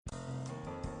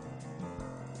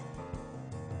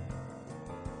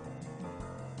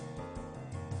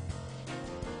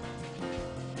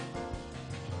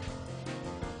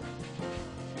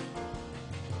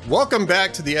Welcome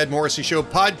back to the Ed Morrissey Show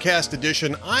podcast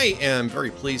edition. I am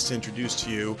very pleased to introduce to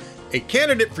you a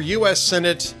candidate for U.S.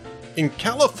 Senate in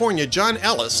California, John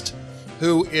Elist,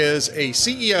 who is a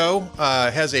CEO,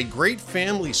 has a great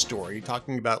family story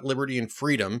talking about liberty and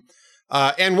freedom,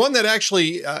 and one that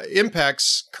actually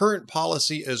impacts current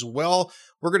policy as well.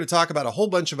 We're going to talk about a whole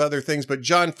bunch of other things, but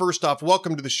John, first off,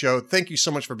 welcome to the show. Thank you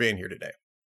so much for being here today.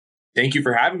 Thank you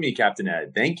for having me, Captain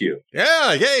Ed. Thank you.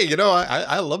 Yeah, yay. You know,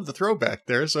 I love the throwback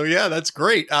there. So yeah, that's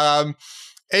great.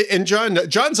 And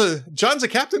John's a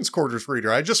captain's quarters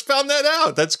reader. I just found that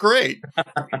out. That's great.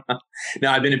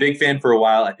 No, I've been a big fan for a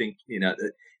while. I think,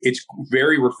 it's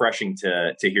very refreshing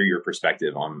to hear your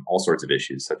perspective on all sorts of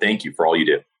issues. So thank you for all you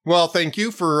do. Well, thank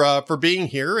you for being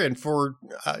here and for,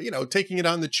 taking it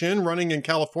on the chin, running in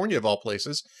California of all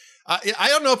places. I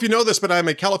don't know if you know this, but I'm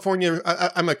a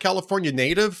California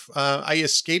native. I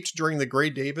escaped during the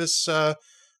Gray Davis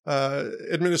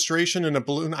administration in a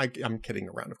balloon. I'm kidding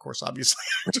around, of course, obviously.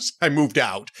 I moved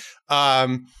out.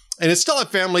 And it's still a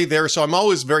family there, so I'm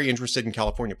always very interested in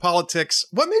California politics.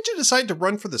 What made you decide to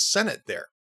run for the Senate there?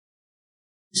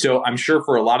 So I'm sure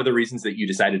for a lot of the reasons that you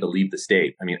decided to leave the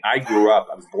state. I mean, I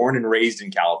was born and raised in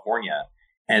California,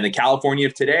 and the California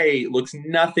of today looks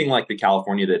nothing like the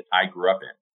California that I grew up in.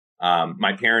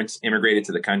 My parents immigrated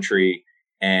to the country,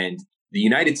 and the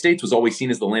United States was always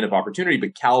seen as the land of opportunity,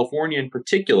 but California in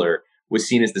particular was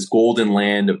seen as this golden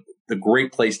land, of the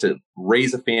great place to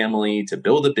raise a family, to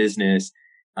build a business.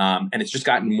 And it's just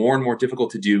gotten more and more difficult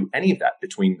to do any of that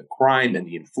between the crime and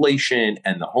the inflation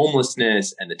and the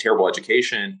homelessness and the terrible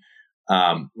education.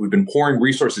 We've been pouring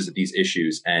resources at these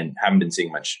issues and haven't been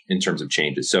seeing much in terms of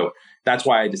changes. So that's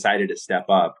why I decided to step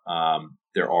up.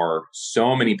 There are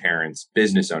so many parents,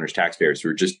 business owners, taxpayers who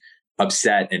are just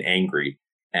upset and angry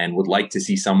and would like to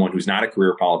see someone who's not a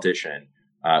career politician,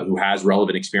 who has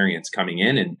relevant experience coming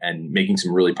in and making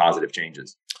some really positive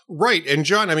changes. Right. And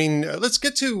John, I mean, let's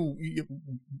get to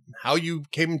how you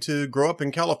came to grow up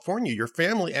in California. Your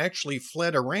family actually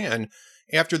fled Iran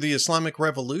after the Islamic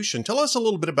Revolution. Tell us a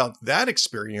little bit about that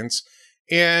experience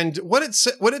and what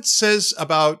it says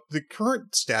about the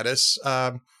current status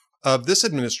of this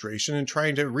administration and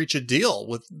trying to reach a deal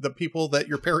with the people that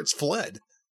your parents fled.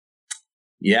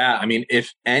 Yeah, I mean,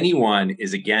 if anyone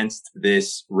is against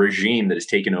this regime that has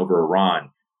taken over Iran,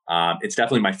 it's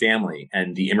definitely my family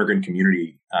and the immigrant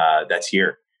community that's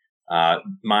here.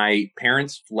 My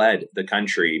parents fled the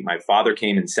country. My father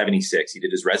came in 1976. He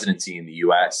did his residency in the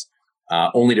U.S.,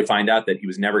 only to find out that he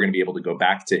was never going to be able to go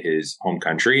back to his home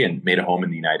country and made a home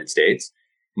in the United States.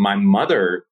 My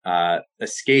mother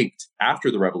escaped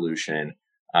after the revolution.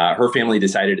 Her family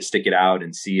decided to stick it out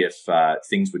and see if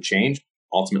things would change.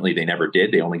 Ultimately, they never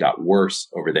did. They only got worse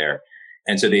over there.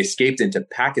 And so they escaped into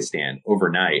Pakistan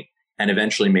overnight and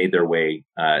eventually made their way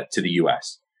to the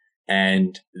U.S.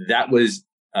 And that was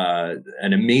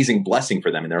an amazing blessing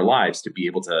for them in their lives to be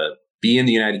able to be in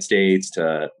the United States,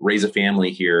 to raise a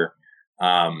family here.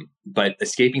 But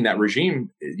escaping that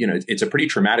regime, it's a pretty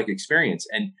traumatic experience.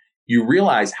 And you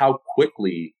realize how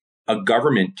quickly a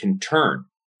government can turn.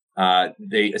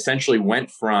 They essentially went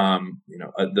from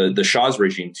the Shah's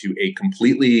regime to a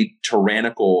completely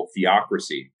tyrannical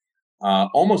theocracy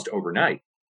almost overnight.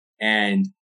 And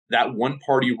that one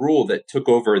party rule that took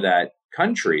over that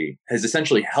country has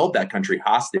essentially held that country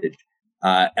hostage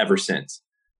ever since.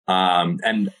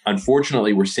 And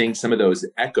unfortunately, we're seeing some of those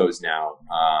echoes now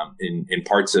in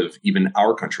parts of even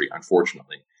our country,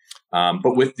 unfortunately.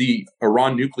 But with the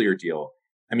Iran nuclear deal,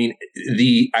 I mean,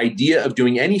 the idea of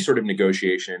doing any sort of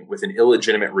negotiation with an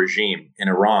illegitimate regime in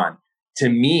Iran, to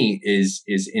me, is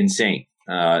insane.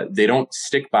 They don't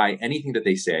stick by anything that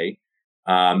they say.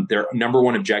 Their number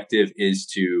one objective is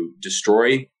to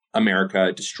destroy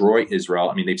America, destroy Israel.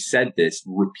 I mean, they've said this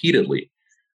repeatedly.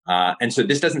 And so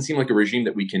this doesn't seem like a regime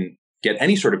that we can get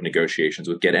any sort of negotiations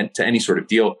with, get into any sort of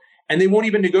deal. And they won't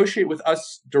even negotiate with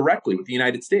us directly, with the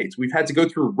United States. We've had to go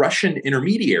through Russian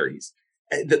intermediaries.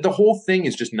 The whole thing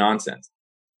is just nonsense.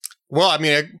 Well, I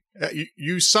mean,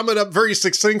 you sum it up very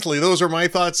succinctly. Those are my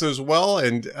thoughts as well.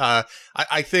 And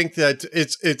I think that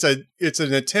it's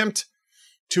an attempt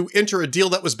to enter a deal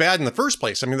that was bad in the first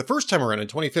place. I mean, the first time around in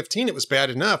 2015, it was bad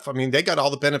enough. I mean, they got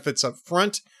all the benefits up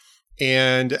front.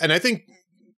 And I think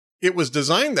it was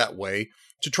designed that way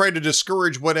to try to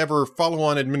discourage whatever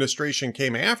follow-on administration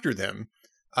came after them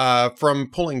from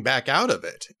pulling back out of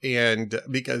it. And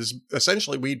because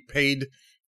essentially we'd paid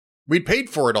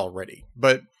for it already.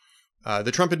 But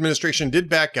the Trump administration did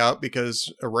back out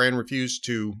because Iran refused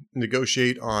to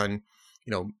negotiate on,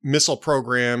 missile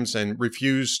programs and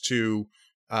refused to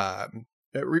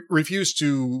refused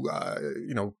to,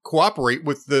 cooperate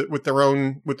with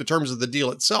the terms of the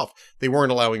deal itself. They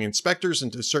weren't allowing inspectors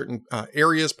into certain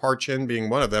areas, Parchin being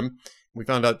one of them. We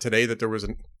found out today that there was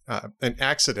an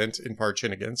accident in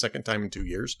Parchin again, second time in 2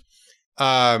 years.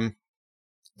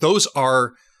 Those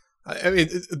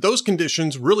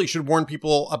conditions really should warn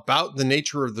people about the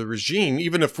nature of the regime,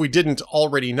 even if we didn't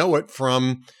already know it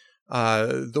from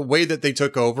the way that they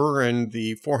took over and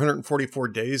the 444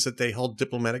 days that they held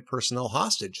diplomatic personnel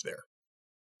hostage there.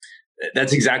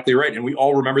 That's exactly right. And we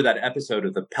all remember that episode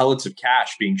of the pellets of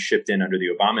cash being shipped in under the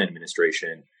Obama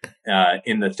administration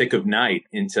in the thick of night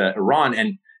into Iran.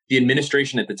 And the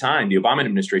administration at the time, the Obama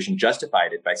administration,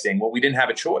 justified it by saying, well, we didn't have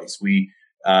a choice. We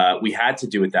had to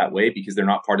do it that way because they're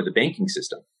not part of the banking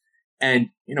system. And,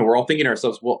 we're all thinking to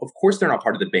ourselves, well, of course they're not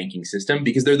part of the banking system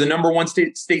because they're the number one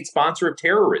state sponsor of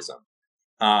terrorism.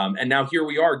 And now here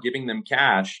we are giving them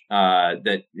cash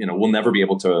that, we'll never be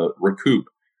able to recoup.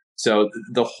 So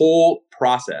the whole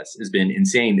process has been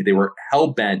insane. They were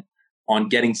hell-bent on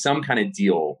getting some kind of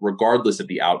deal, regardless of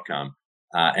the outcome.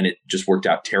 And it just worked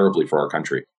out terribly for our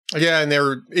country. Yeah, and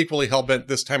they're equally hell-bent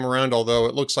this time around, although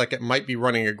it looks like it might be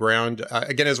running aground.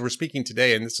 Again, as we're speaking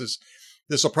today, and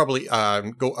this will probably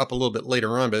go up a little bit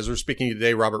later on, but as we're speaking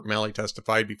today, Robert Malley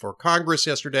testified before Congress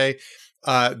yesterday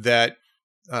that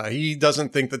he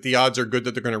doesn't think that the odds are good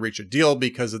that they're going to reach a deal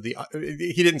because of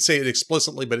he didn't say it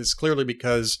explicitly, but it's clearly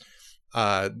because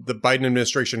the Biden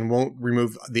administration won't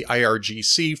remove the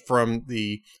IRGC from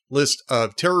the list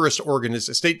of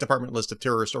State Department list of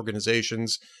terrorist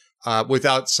organizations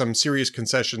without some serious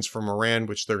concessions from Iran,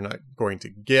 which they're not going to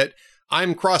get.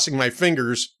 I'm crossing my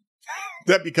fingers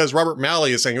that because Robert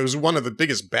Malley is saying it was one of the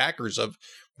biggest backers of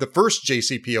the first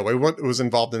JCPOA, was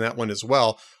involved in that one as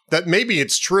well, that maybe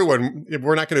it's true and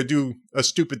we're not going to do a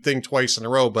stupid thing twice in a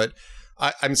row. But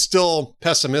I'm still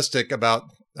pessimistic about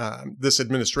this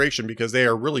administration because they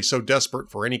are really so desperate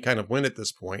for any kind of win at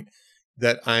this point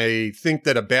that I think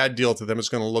that a bad deal to them is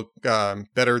going to look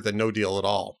better than no deal at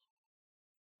all.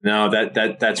 No,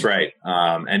 that's right.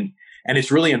 And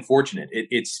it's really unfortunate.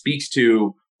 It speaks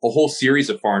to a whole series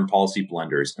of foreign policy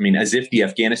blunders. I mean, as if the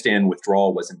Afghanistan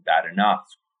withdrawal wasn't bad enough,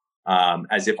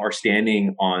 as if our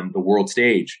standing on the world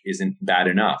stage isn't bad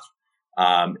enough,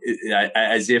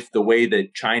 as if the way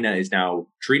that China is now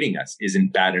treating us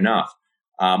isn't bad enough.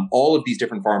 All of these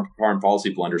different foreign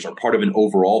policy blunders are part of an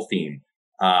overall theme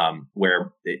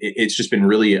where it's just been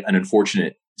really an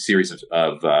unfortunate series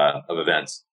of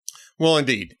events. Well,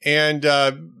 indeed. And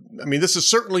this is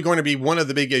certainly going to be one of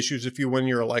the big issues if you win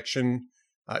your election.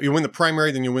 You win the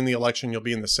primary, then you win the election, you'll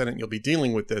be in the Senate, you'll be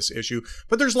dealing with this issue.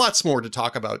 But there's lots more to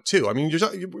talk about, too. I mean,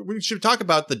 we should talk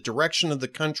about the direction of the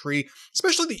country,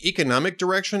 especially the economic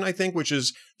direction, I think, which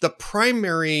is the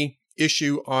primary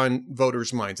issue on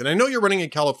voters' minds. And I know you're running in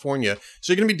California,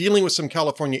 so you're going to be dealing with some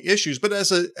California issues. But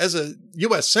as a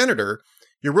U.S. Senator,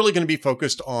 you're really going to be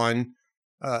focused on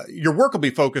your work will be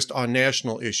focused on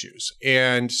national issues.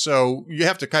 And so you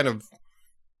have to kind of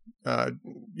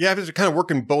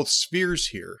work in both spheres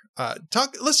here.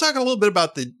 Let's talk a little bit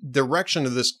about the direction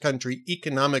of this country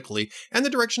economically and the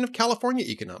direction of California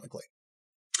economically.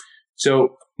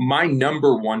 So my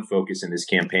number one focus in this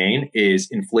campaign is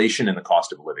inflation and the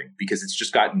cost of living, because it's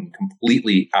just gotten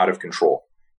completely out of control.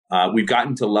 We've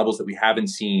gotten to levels that we haven't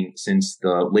seen since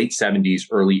the late 70s,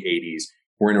 early 80s.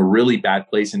 We're in a really bad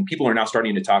place, and people are now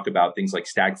starting to talk about things like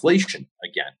stagflation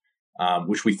again,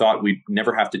 which we thought we'd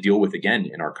never have to deal with again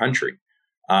in our country.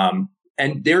 And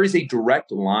there is a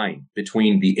direct line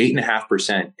between the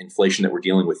 8.5% inflation that we're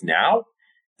dealing with now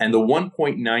and the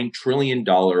 $1.9 trillion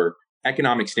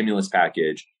economic stimulus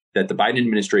package that the Biden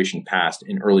administration passed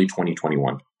in early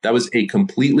 2021. That was a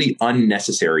completely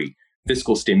unnecessary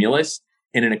fiscal stimulus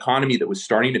in an economy that was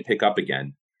starting to pick up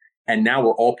again. And now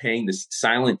we're all paying this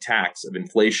silent tax of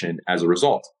inflation as a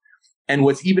result. And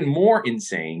what's even more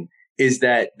insane is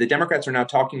that the Democrats are now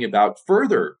talking about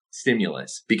further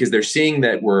stimulus because they're seeing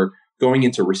that we're going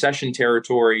into recession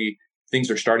territory.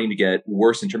 Things are starting to get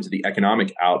worse in terms of the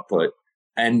economic output.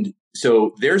 And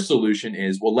so their solution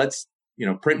is, well, let's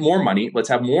print more money. Let's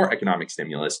have more economic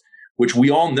stimulus, which we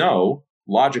all know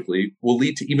logically will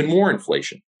lead to even more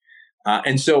inflation.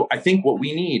 And so I think what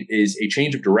we need is a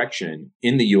change of direction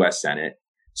in the U.S. Senate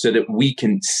so that we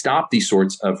can stop these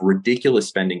sorts of ridiculous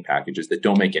spending packages that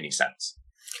don't make any sense.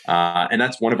 And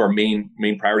that's one of our main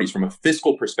priorities from a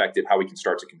fiscal perspective, how we can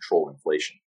start to control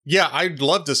inflation. Yeah, I'd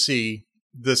love to see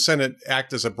the Senate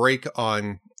act as a brake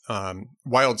on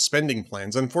wild spending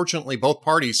plans. Unfortunately, both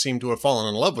parties seem to have fallen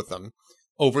in love with them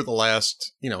over the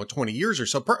last 20 years or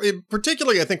so.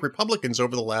 Particularly, I think Republicans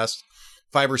over the last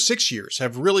 5 or 6 years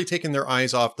have really taken their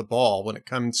eyes off the ball when it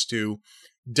comes to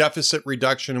deficit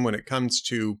reduction, when it comes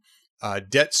to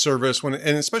debt service, and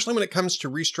especially when it comes to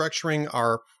restructuring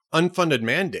our unfunded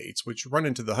mandates, which run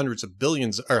into the hundreds of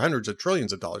billions or hundreds of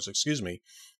trillions of dollars,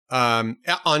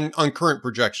 on current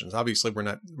projections. Obviously, we're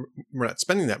not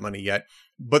spending that money yet,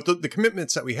 but the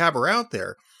commitments that we have are out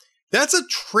there. That's a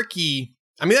tricky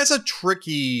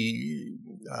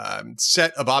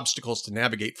set of obstacles to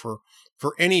navigate for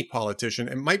any politician.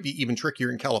 It might be even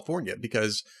trickier in California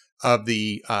because of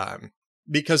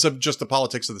just the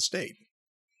politics of the state.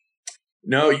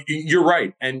 No, you're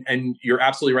right. And you're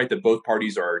absolutely right that both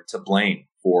parties are to blame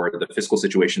for the fiscal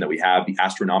situation that we have, the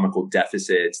astronomical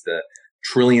deficits, the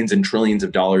trillions and trillions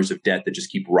of dollars of debt that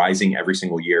just keep rising every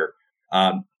single year.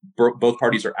 Both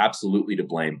parties are absolutely to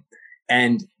blame.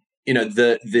 And,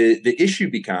 the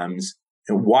issue becomes,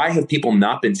 why have people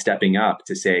not been stepping up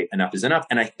to say enough is enough?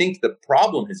 And I think the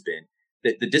problem has been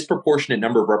that the disproportionate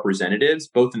number of representatives,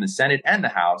 both in the Senate and the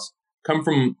House, come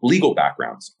from legal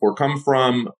backgrounds or come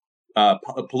from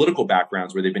political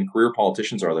backgrounds where they've been career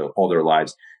politicians all their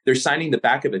lives. They're signing the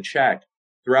back of a check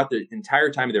throughout the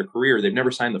entire time of their career. They've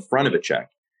never signed the front of a check.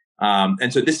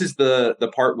 And so this is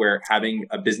the part where having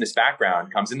a business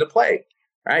background comes into play,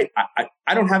 right?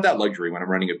 I don't have that luxury when I'm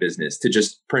running a business to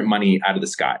just print money out of the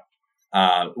sky.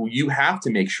 You have to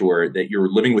make sure that you're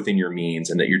living within your means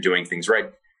and that you're doing things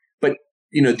right. But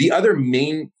the other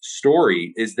main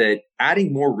story is that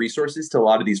adding more resources to a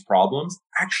lot of these problems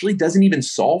actually doesn't even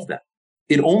solve them.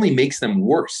 It only makes them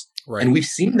worse. Right. And we've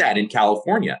seen that in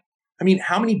California. I mean,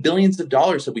 how many billions of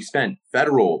dollars have we spent,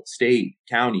 federal, state,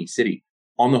 county, city,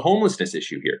 on the homelessness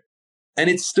issue here? And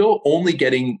it's still only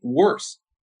getting worse.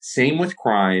 Same with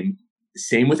crime,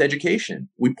 same with education.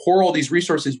 We pour all these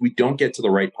resources, we don't get to the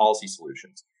right policy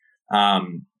solutions.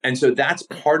 And so that's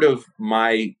part of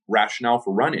my rationale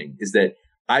for running, is that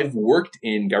I've worked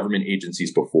in government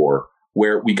agencies before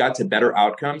where we got to better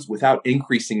outcomes without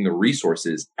increasing the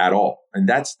resources at all. And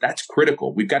that's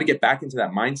critical. We've got to get back into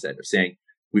that mindset of saying,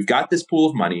 we've got this pool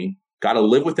of money, got to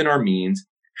live within our means.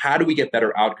 How do we get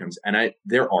better outcomes? And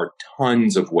there are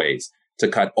tons of ways to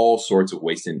cut all sorts of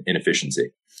waste and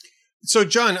inefficiency. So,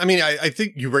 John, I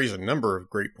think you raise a number of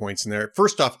great points in there.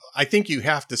 First off, I think you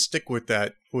have to stick with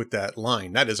that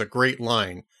line. That is a great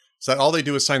line. So that all they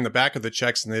do is sign the back of the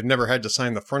checks, and they've never had to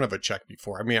sign the front of a check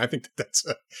before. I think that's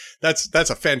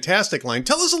a fantastic line.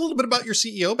 Tell us a little bit about your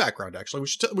CEO background. Actually,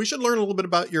 we should learn a little bit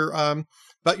about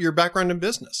your background in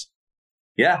business.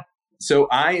 Yeah. So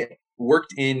I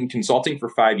worked in consulting for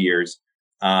 5 years.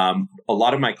 A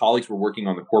lot of my colleagues were working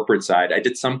on the corporate side. I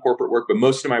did some corporate work, but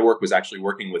most of my work was actually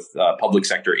working with public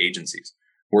sector agencies,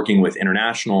 working with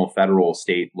international, federal,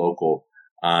 state, local.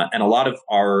 And a lot of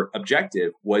our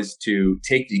objective was to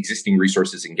take the existing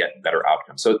resources and get better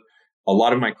outcomes. So a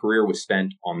lot of my career was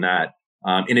spent on that.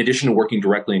 In addition to working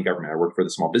directly in government, I worked for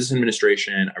the Small Business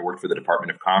Administration. I worked for the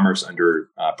Department of Commerce under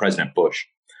President Bush.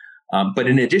 But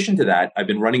in addition to that, I've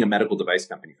been running a medical device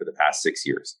company for the past 6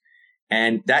 years.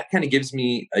 And that kind of gives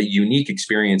me a unique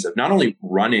experience of not only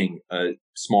running a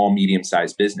small,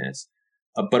 medium-sized business,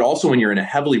 but also when you're in a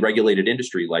heavily regulated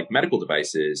industry like medical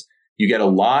devices, you get a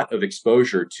lot of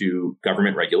exposure to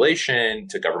government regulation,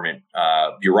 to government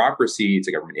bureaucracy,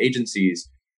 to government agencies,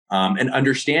 and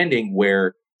understanding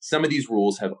where some of these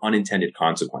rules have unintended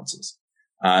consequences.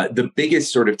 The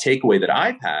biggest sort of takeaway that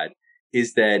I've had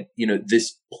is that,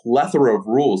 this plethora of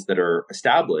rules that are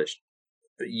established,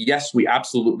 yes, we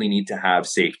absolutely need to have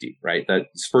safety, right?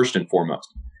 That's first and foremost.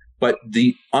 But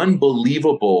the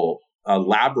unbelievable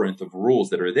labyrinth of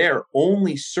rules that are there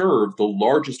only serve the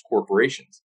largest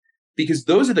corporations, because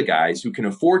those are the guys who can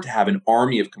afford to have an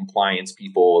army of compliance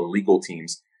people and legal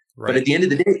teams. Right. But at the end of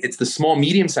the day, it's the small,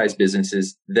 medium-sized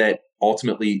businesses that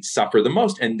ultimately suffer the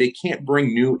most, and they can't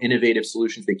bring new innovative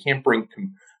solutions. They can't bring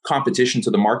competition to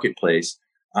the marketplace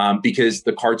because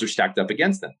the cards are stacked up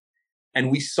against them. And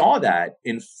we saw that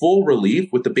in full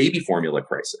relief with the baby formula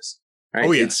crisis. Right?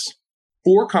 Oh, yes.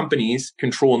 4 companies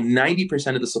control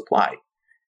 90% of the supply.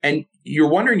 And you're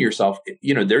wondering to yourself,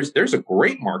 there's a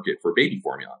great market for baby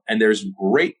formula, and there's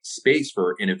great space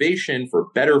for innovation, for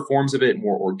better forms of it,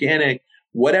 more organic,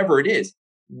 whatever it is.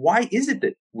 Why is it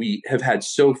that we have had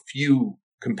so few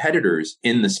competitors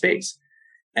in the space?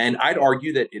 And I'd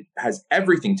argue that it has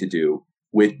everything to do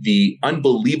with the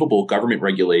unbelievable government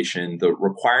regulation, the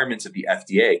requirements of the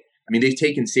FDA. They've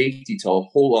taken safety to a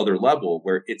whole other level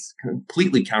where it's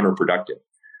completely counterproductive.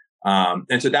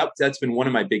 And so that's been one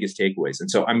of my biggest takeaways. And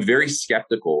so I'm very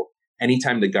skeptical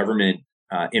anytime the government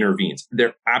intervenes. There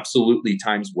are absolutely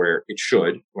times where it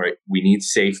should, right? We need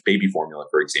safe baby formula,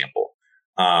 for example.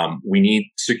 We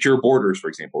need secure borders, for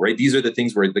example, right? These are the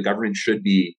things where the government should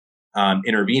be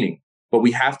intervening. But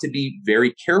we have to be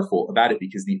very careful about it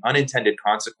because the unintended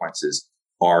consequences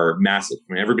are massive.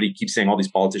 I mean, everybody keeps saying, all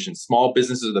these politicians, small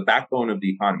businesses are the backbone of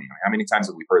the economy. How many times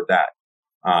have we heard that?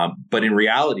 But in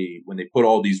reality, when they put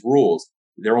all these rules,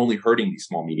 they're only hurting these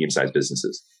small, medium-sized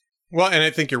businesses. Well, and I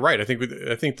think you're right. I think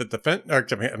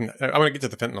that I want to get to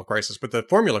the fentanyl crisis, but the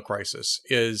formula crisis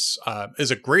is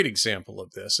a great example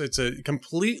of this. It's a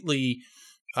completely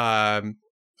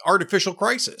artificial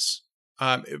crisis.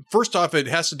 First off, it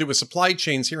has to do with supply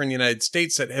chains here in the United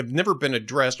States that have never been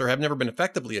addressed or have never been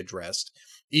effectively addressed,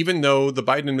 even though the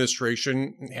Biden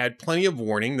administration had plenty of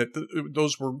warning that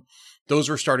those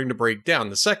were starting to break down.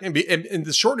 The second, and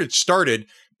the shortage started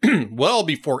well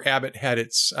before Abbott had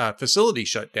its facility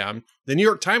shut down. The New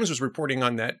York Times was reporting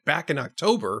on that back in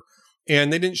October,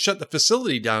 and they didn't shut the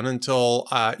facility down until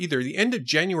either the end of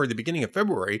January or the beginning of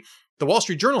February. The Wall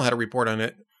Street Journal had a report on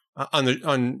it,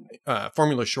 on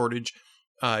formula shortage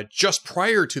just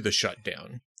prior to the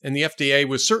shutdown. And the FDA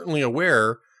was certainly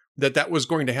aware that that was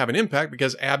going to have an impact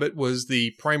because Abbott was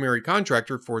the primary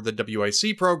contractor for the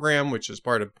WIC program, which is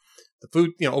part of the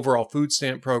food, overall food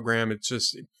stamp program. It's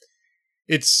just,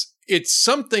 it's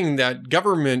something that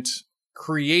government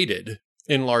created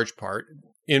in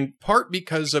part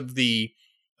because of the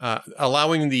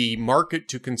allowing the market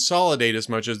to consolidate as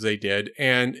much as they did,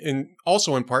 and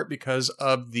also in part because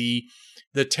of the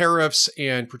tariffs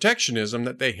and protectionism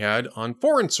that they had on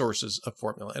foreign sources of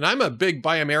formula. And I'm a big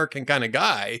Buy American kind of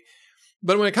guy,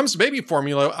 but when it comes to baby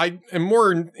formula, I am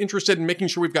more interested in making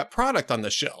sure we've got product on the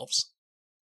shelves.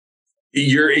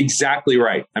 You're exactly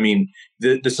right. I mean,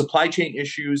 the supply chain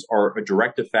issues are a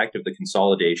direct effect of the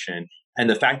consolidation and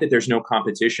the fact that there's no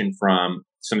competition from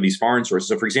some of these foreign sources.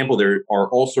 So, for example, there are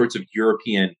all sorts of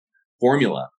European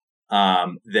formula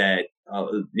that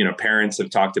parents have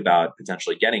talked about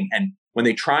potentially getting. And when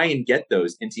they try and get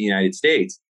those into the United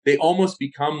States, they almost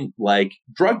become like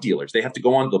drug dealers. They have to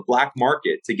go onto the black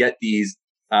market to get these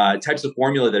types of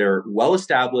formula that are well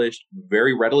established,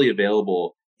 very readily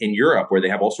available in Europe, where they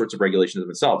have all sorts of regulations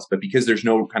themselves. But because there's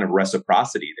no kind of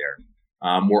reciprocity there,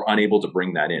 we're unable to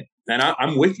bring that in. And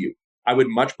I'm with you. I would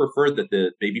much prefer that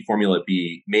the baby formula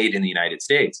be made in the United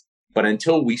States. But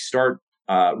until we start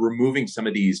removing some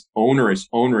of these onerous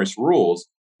rules,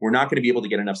 we're not going to be able to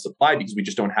get enough supply because we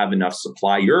just don't have enough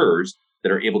suppliers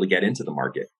that are able to get into the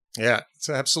market. Yeah, it's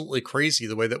absolutely crazy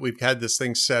the way that we've had this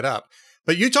thing set up.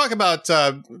 But you talk about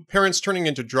parents turning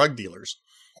into drug dealers.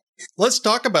 Let's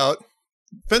talk about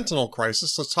fentanyl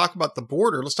crisis. Let's talk about the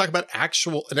border. Let's talk about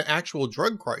an actual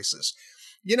drug crisis.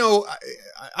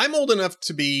 I'm old enough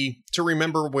to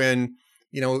remember when,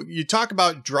 you talk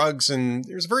about drugs, and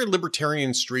there's a very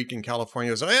libertarian streak in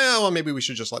California. It's like, maybe we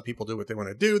should just let people do what they want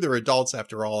to do. They're adults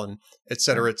after all, and et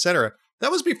cetera, et cetera.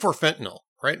 That was before fentanyl,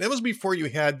 right? That was before you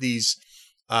had these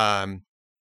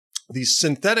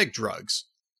synthetic drugs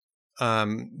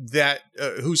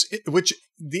which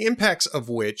the impacts of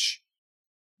which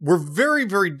were very,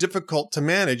 very difficult to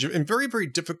manage and very, very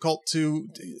difficult to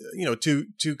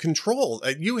control.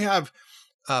 You have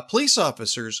police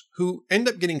officers who end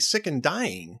up getting sick and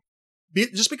dying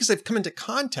just because they've come into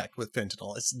contact with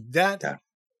fentanyl. It's that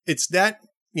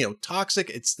toxic.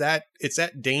 It's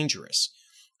that dangerous.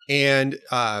 And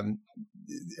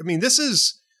this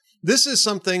is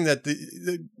something that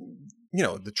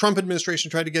the Trump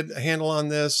administration tried to get a handle on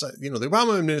this. The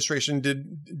Obama administration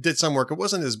did some work. It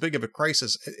wasn't as big of a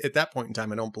crisis at that point in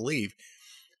time, I don't believe.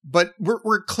 But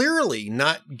we're clearly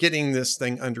not getting this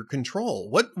thing under control.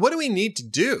 What do we need to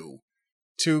do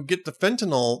to get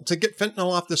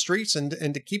fentanyl off the streets and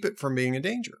to keep it from being a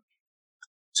danger?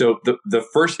 So the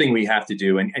first thing we have to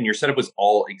do, and your setup was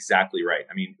all exactly right.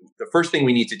 I mean, the first thing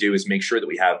we need to do is make sure that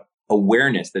we have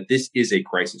awareness that this is a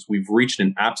crisis. We've reached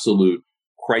an absolute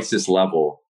crisis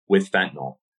level with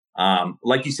fentanyl.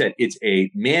 Like you said, it's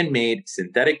a man-made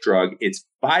synthetic drug. It's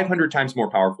 500 times more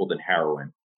powerful than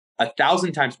heroin,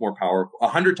 1,000 times more powerful,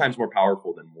 100 times more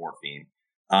powerful than morphine.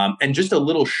 And just a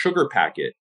little sugar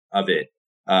packet of it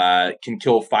can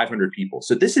kill 500 people.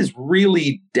 So this is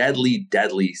really deadly,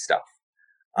 deadly stuff.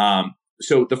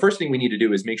 So the first thing we need to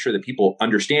do is make sure that people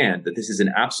understand that this is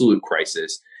an absolute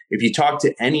crisis. If you talk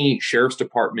to any sheriff's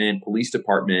department, police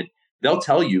department, they'll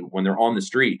tell you when they're on the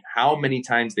street how many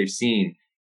times they've seen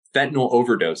fentanyl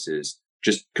overdoses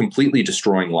just completely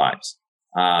destroying lives.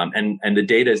 And the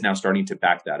data is now starting to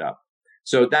back that up.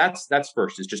 So that's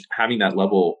first, is just having that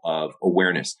level of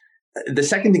awareness. The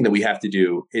second thing that we have to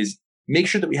do is make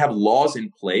sure that we have laws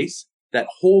in place that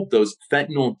hold those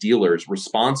fentanyl dealers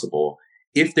responsible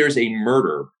if there's a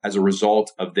murder as a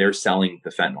result of their selling the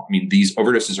fentanyl. I mean, these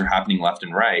overdoses are happening left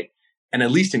and right. And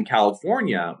at least in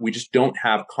California, we just don't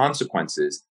have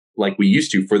consequences like we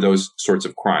used to for those sorts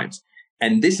of crimes.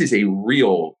 And this is a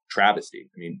real travesty.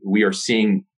 I mean, we are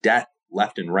seeing death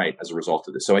left and right as a result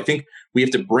of this. So I think we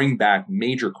have to bring back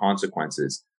major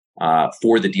consequences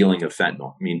for the dealing of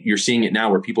fentanyl. I mean, you're seeing it now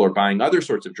where people are buying other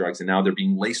sorts of drugs and now they're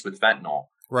being laced with fentanyl,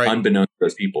 unbeknownst to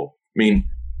those people. I mean,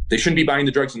 they shouldn't be buying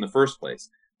the drugs in the first place.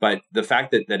 But the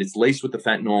fact that it's laced with the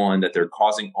fentanyl and that they're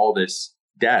causing all this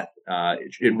death,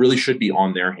 it really should be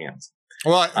on their hands.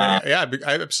 Well, I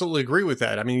absolutely agree with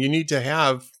that. I mean, you need to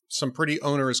have some pretty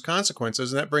onerous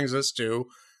consequences. And that brings us to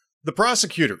the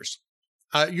prosecutors.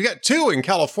 You got 2 in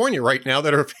California right now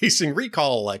that are facing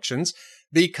recall elections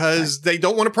because they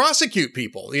don't want to prosecute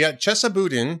people. You got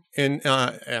Chesabudin in,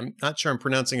 I'm not sure I'm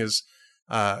pronouncing his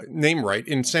name right,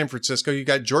 in San Francisco. You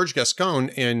got George Gascon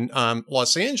in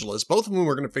Los Angeles. Both of them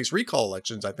are going to face recall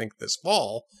elections, I think, this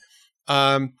fall.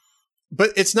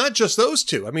 But it's not just those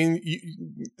 2. I mean,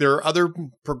 there are other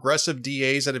progressive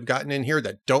DAs that have gotten in here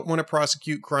that don't want to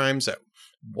prosecute crimes, that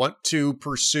want to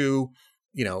pursue,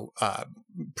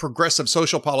 progressive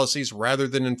social policies rather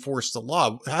than enforce the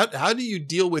law. How do you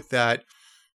deal with that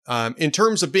in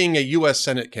terms of being a U.S.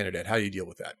 Senate candidate? How do you deal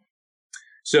with that?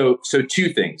 So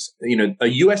 2 things. A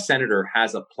U.S. senator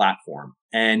has a platform,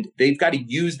 and they've got to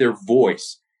use their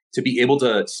voice to be able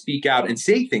to speak out and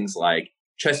say things like,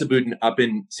 Chesabudin up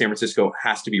in San Francisco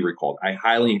has to be recalled. I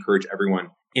highly encourage everyone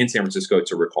in San Francisco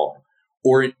to recall him.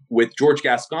 Or with George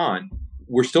Gascon,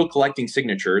 we're still collecting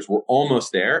signatures. We're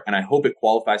almost there, and I hope it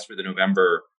qualifies for the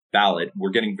November ballot. We're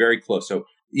getting very close. So,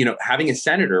 having a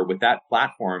senator with that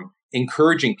platform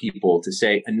encouraging people to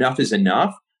say enough is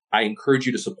enough, I encourage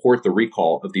you to support the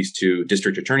recall of these 2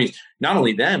 district attorneys. Not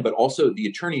only them, but also the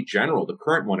attorney general, the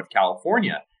current one of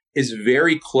California, is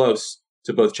very close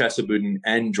to both Chesabudin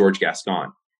and George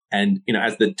Gascon. And,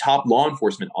 as the top law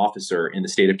enforcement officer in the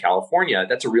state of California,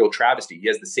 that's a real travesty. He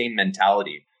has the same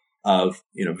mentality of,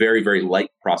 very, very light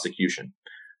prosecution.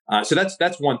 So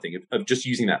that's one thing of just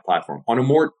using that platform. On a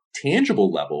more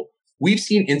tangible level, we've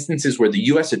seen instances where the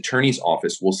U.S. Attorney's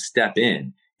Office will step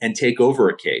in and take over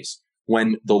a case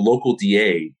when the local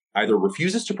DA either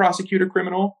refuses to prosecute a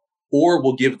criminal or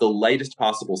will give the lightest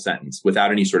possible sentence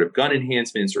without any sort of gun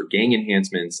enhancements or gang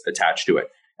enhancements attached to it.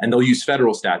 And they'll use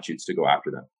federal statutes to go after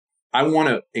them. I want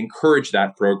to encourage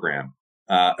that program,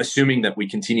 assuming that we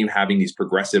continue having these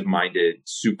progressive-minded,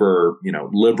 super,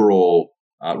 liberal,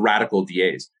 radical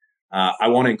DAs. I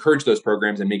want to encourage those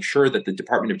programs and make sure that the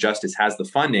Department of Justice has the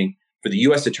funding for the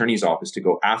U.S. Attorney's Office to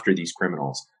go after these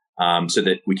criminals, so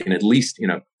that we can at least,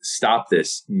 stop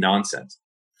this nonsense.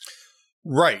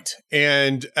 Right.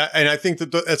 And I think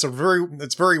that's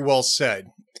very well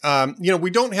said.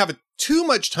 We don't have too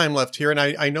much time left here. And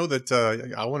I know that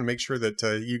I want to make sure that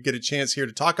you get a chance here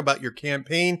to talk about your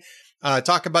campaign,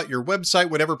 talk about your website,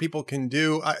 whatever people can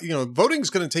do. Voting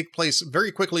is going to take place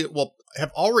very quickly. It will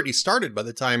have already started by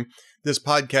the time this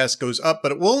podcast goes up,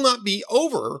 but it will not be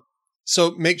over.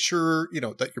 So make sure,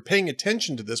 that you're paying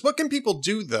attention to this. What can people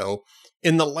do, though,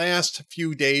 in the last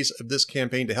few days of this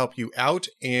campaign to help you out,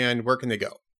 and where can they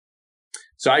go?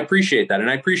 So I appreciate that. And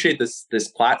I appreciate this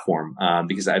platform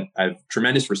because I have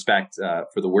tremendous respect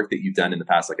for the work that you've done in the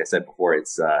past. Like I said before,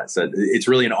 it's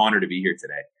really an honor to be here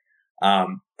today.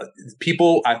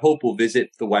 People, I hope, will visit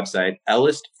the website,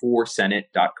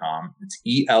 elist4senate.com. It's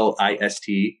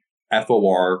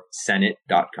ELISTFOR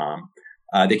Senate.com.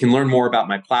 They can learn more about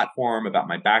my platform, about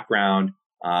my background,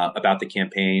 about the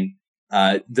campaign.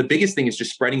 The biggest thing is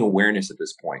just spreading awareness at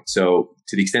this point. So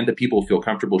to the extent that people feel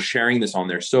comfortable sharing this on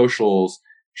their socials,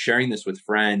 sharing this with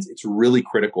friends, it's really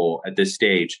critical at this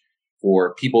stage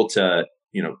for people to,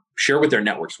 share with their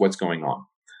networks what's going on.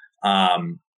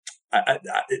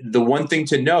 The one thing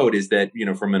to note is that,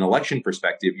 from an election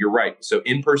perspective, you're right. So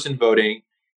in-person voting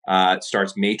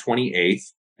starts May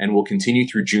 28th and will continue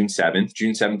through June 7th.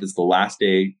 June 7th is the last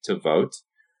day to vote.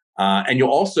 And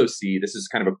you'll also see, this is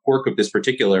kind of a quirk of this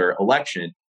particular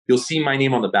election, you'll see my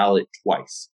name on the ballot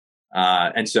twice.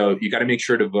 And so you got to make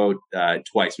sure to vote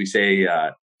twice. We say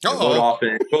vote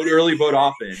often, vote early, vote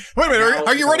often. Wait a minute,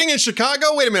 are you running in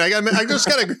Chicago? Wait a minute, I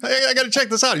gotta check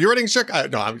this out. You're running in Chicago?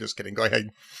 No, I'm just kidding. Go ahead.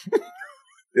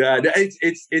 Yeah,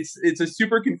 it's a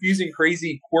super confusing,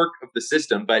 crazy quirk of the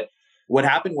system. But what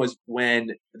happened was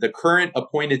when the current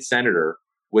appointed senator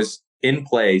was in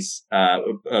place,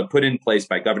 put in place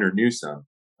by Governor Newsom,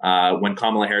 when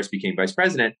Kamala Harris became vice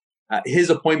president, his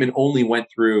appointment only went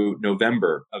through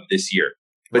November of this year.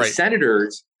 But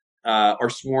senators are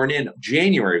sworn in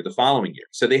January of the following year.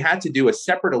 So they had to do a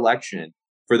separate election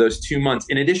for those 2 months.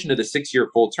 In addition to the 6-year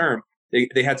full term,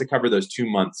 they had to cover those 2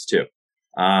 months too.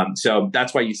 So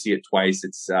that's why you see it twice.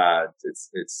 It's a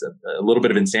little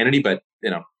bit of insanity, but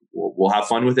we'll have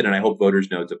fun with it, and I hope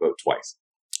voters know to vote twice.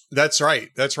 That's right.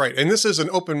 That's right. And this is an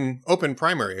open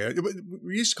primary.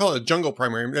 We used to call it a jungle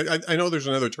primary. I know there's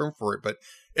another term for it, but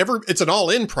it's an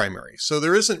all-in primary. So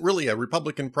there isn't really a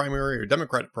Republican primary or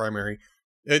Democratic primary.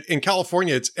 In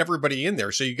California, it's everybody in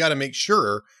there. So you got to make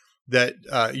sure that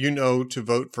to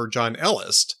vote for John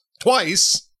Elist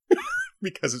twice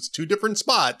because it's 2 different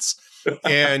spots.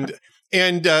 And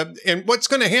what's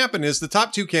going to happen is the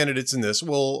top 2 candidates in this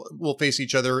will face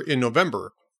each other in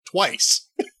November twice.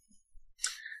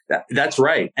 That's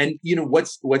right. And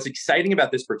what's exciting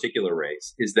about this particular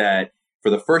race is that for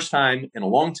the first time in a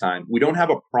long time, we don't have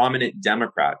a prominent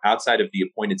Democrat outside of the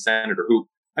appointed senator who,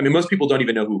 most people don't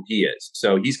even know who he is.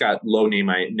 So he's got no name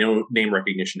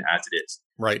recognition as it is.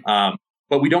 Right.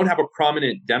 But we don't have a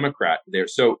prominent Democrat there.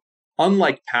 So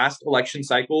unlike past election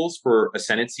cycles for a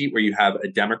Senate seat where you have a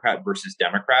Democrat versus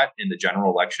Democrat in the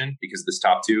general election because of this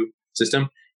top 2 system,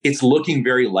 it's looking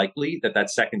very likely that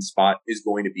second spot is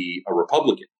going to be a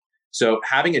Republican. So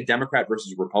having a Democrat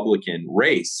versus Republican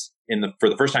race for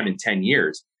the first time in 10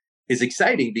 years is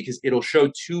exciting because it'll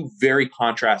show 2 very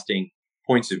contrasting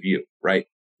points of view, right?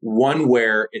 One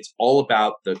where it's all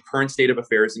about the current state of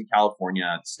affairs in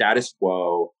California, status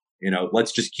quo,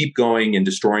 let's just keep going and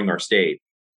destroying our state.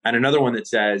 And another one that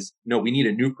says, no, we need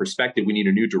a new perspective. We need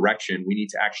a new direction. We need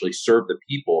to actually serve the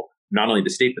people, not only the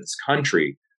state, but this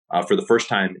country for the first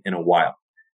time in a while.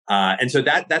 And so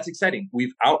that's exciting.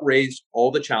 We've outraised all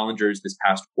the challengers this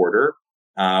past quarter.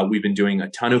 We've been doing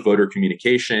a ton of voter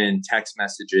communication, text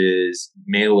messages,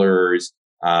 mailers,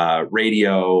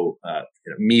 radio,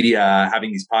 media,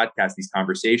 having these podcasts, these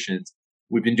conversations.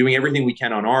 We've been doing everything we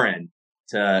can on our end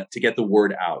to get the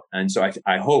word out. And so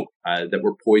I hope that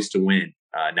we're poised to win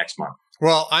next month.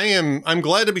 Well, I'm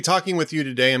glad to be talking with you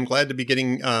today. I'm glad to be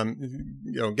getting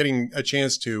a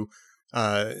chance to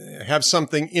have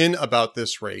something in about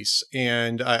this race.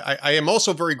 And I am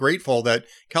also very grateful that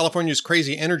California's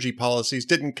crazy energy policies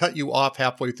didn't cut you off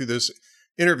halfway through this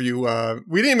interview.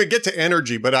 We didn't even get to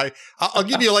energy, but I'll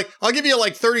give you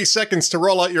like 30 seconds to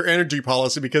roll out your energy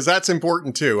policy because that's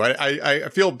important too. I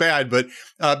feel bad, but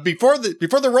before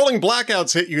the rolling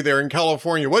blackouts hit you there in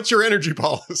California, what's your energy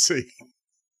policy?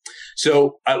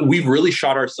 So we've really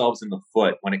shot ourselves in the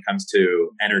foot when it comes to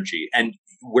energy. And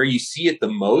where you see it the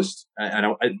most,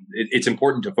 it's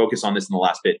important to focus on this in the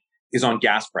last bit, is on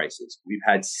gas prices. We've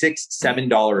had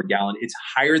 $6-7 a gallon. It's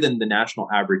higher than the national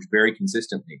average very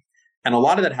consistently. And a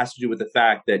lot of that has to do with the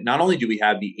fact that not only do we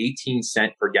have the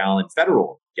 18-cent per gallon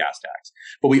federal gas tax,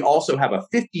 but we also have a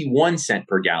 51-cent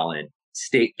per gallon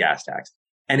state gas tax.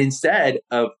 And instead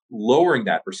of lowering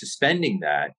that or suspending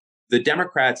that, the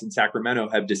Democrats in Sacramento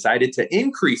have decided to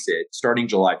increase it starting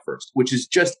July 1st, which is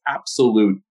just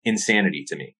absolute insanity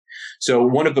to me. So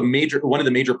one of the major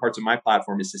parts of my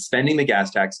platform is suspending the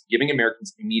gas tax, giving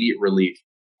Americans immediate relief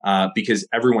because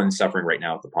everyone's suffering right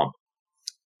now at the pump.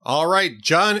 All right,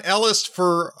 John Elist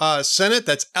for Senate.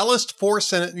 That's Elist for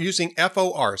Senate using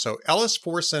FOR. So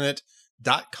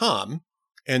elist4senate.com.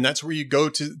 And that's where you go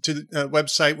to the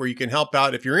website where you can help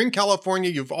out. If you're in California,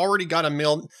 you've already got a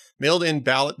mailed in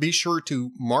ballot. Be sure to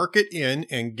mark it in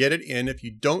and get it in. If you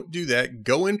don't do that,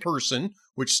 go in person,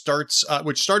 which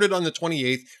started on the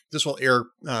 28th. This will air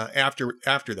after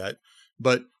that.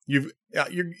 But you've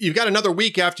got another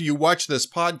week after you watch this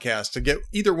podcast to get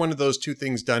either one of those 2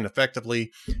 things done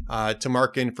effectively to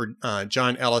mark in for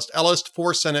John Elist,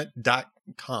 elist4senate.com.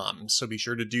 So be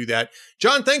sure to do that.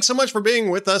 John, thanks so much for being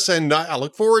with us, and I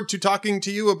look forward to talking to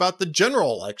you about the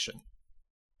general election.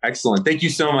 Excellent. Thank you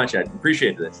so much, Ed.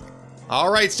 Appreciate this.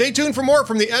 All right, stay tuned for more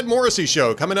from the Ed Morrissey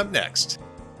Show coming up next.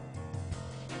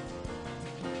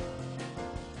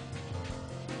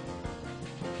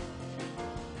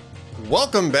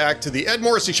 Welcome back to the Ed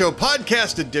Morrissey Show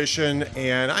podcast edition,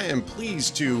 and I am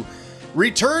pleased to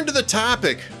return to the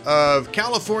topic of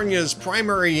California's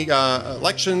primary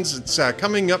elections. It's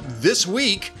coming up this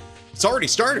week. It's already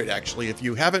started, actually, if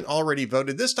you haven't already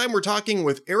voted. This time we're talking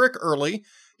with Eric Early.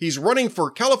 He's running for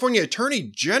California Attorney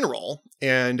General.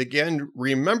 And again,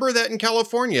 remember that in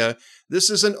California, this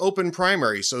is an open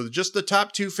primary. So just the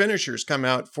top 2 finishers come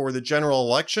out for the general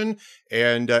election.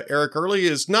 And Eric Early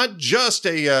is not just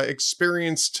a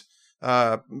experienced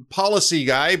policy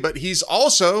guy, but he's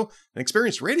also an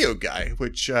experienced radio guy,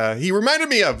 which he reminded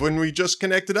me of when we just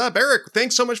connected up. Eric,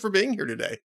 thanks so much for being here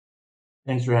today.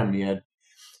 Thanks for having me, Ed.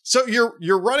 So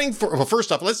you're running for, well,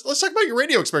 first off, let's talk about your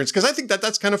radio experience, because I think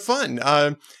that's kind of fun.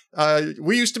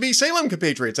 We used to be Salem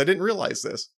compatriots. I didn't realize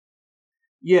this.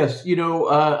 Yes,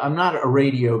 I'm not a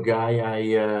radio guy.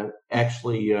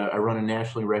 I run a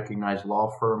nationally recognized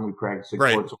law firm. We practice at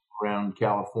Right. courts all around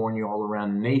California, all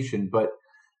around the nation. But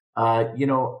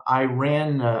I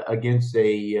ran against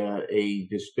a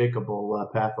despicable,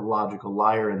 pathological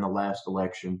liar in the last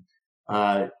election,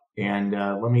 and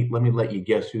let me let you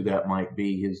guess who that might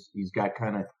be. He's got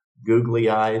kind of googly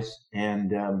eyes,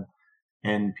 and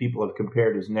people have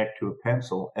compared his neck to a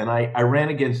pencil. And I ran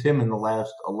against him in the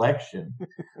last election.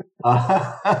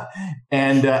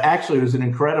 And actually, it was an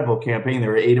incredible campaign.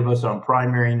 There were 8 of us on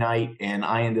primary night, and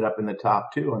I ended up in the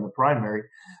top 2 on the primary.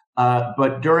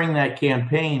 But during that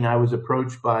campaign, I was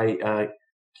approached by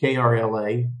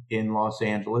KRLA in Los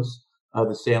Angeles,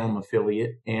 the Salem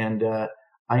affiliate, and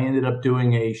I ended up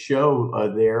doing a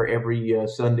show there every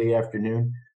Sunday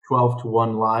afternoon, 12 to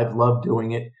 1 live. Love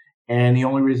doing it. And the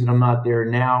only reason I'm not there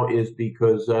now is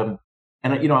because, I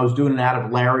was doing it out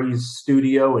of Larry's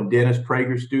studio and Dennis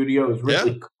Prager's studio. It was Yeah.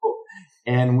 really cool.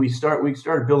 And we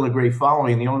started building a great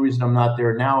following. The only reason I'm not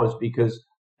there now is because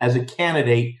as a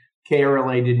candidate,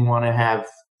 KRLA didn't want to have,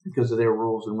 because of their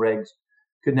rules and regs,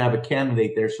 couldn't have a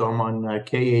candidate there. So I'm on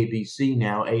KABC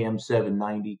now, AM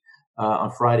 790,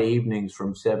 on Friday evenings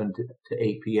from 7 to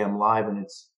 8 p.m. live. And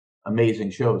it's an amazing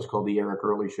show. It's called The Eric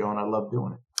Early Show, and I love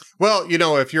doing it. Well,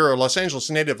 if you're a Los Angeles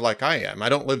native like I am, I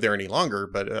don't live there any longer,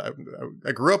 but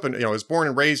I grew up I was born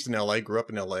and raised in LA, grew up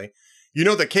in LA. You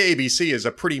know that KABC is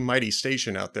a pretty mighty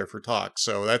station out there for talk.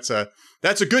 So that's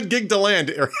a good gig to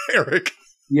land, Eric.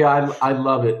 Yeah, I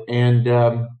love it. And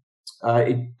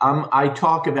I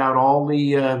talk about all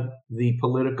the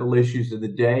political issues of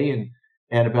the day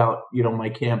and about, my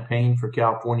campaign for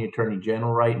California Attorney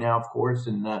General right now, of course.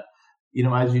 And,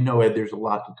 as you know, Ed, there's a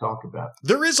lot to talk about.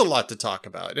 There is a lot to talk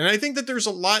about. And I think that there's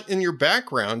a lot in your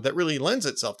background that really lends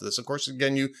itself to this. Of course,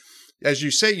 again, as you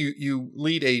say, you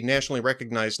lead a nationally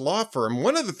recognized law firm.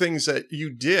 One of the things that you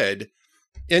did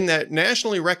in that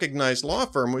nationally recognized law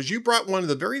firm was you brought one of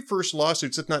the very first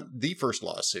lawsuits, if not the first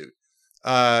lawsuit,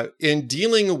 in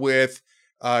dealing with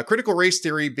critical race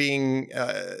theory being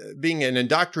an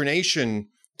indoctrination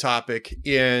topic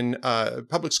in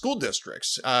public school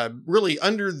districts, really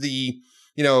under the,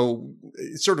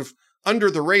 sort of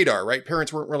under the radar, right?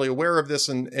 Parents weren't really aware of this.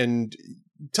 And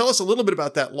tell us a little bit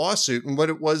about that lawsuit and what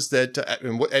it was that,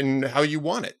 and how you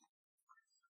won it.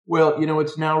 Well,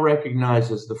 it's now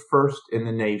recognized as the first in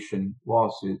the nation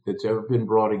lawsuit that's ever been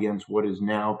brought against what is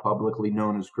now publicly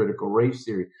known as critical race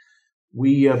theory.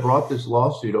 We brought this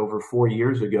lawsuit over 4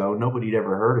 years ago. Nobody had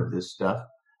ever heard of this stuff.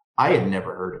 I had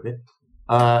never heard of it.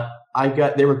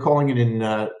 They were calling it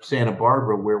in Santa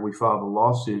Barbara, where we filed a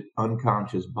lawsuit,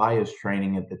 unconscious bias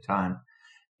training at the time.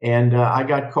 And I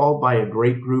got called by a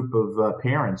great group of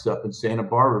parents up in Santa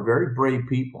Barbara, very brave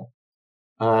people.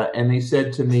 And they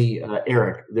said to me,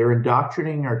 Eric, they're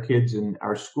indoctrinating our kids in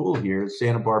our school here,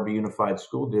 Santa Barbara Unified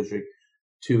School District,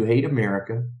 to hate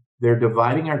America. They're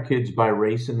dividing our kids by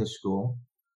race in the school.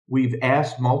 We've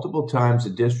asked multiple times the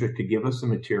district to give us the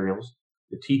materials,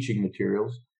 the teaching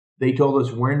materials. They told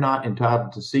us we're not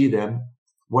entitled to see them.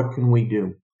 What can we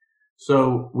do?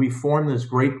 So we formed this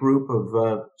great group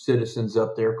of citizens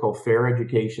up there called Fair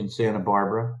Education Santa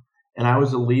Barbara. And I was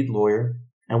the lead lawyer.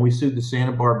 And we sued the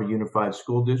Santa Barbara Unified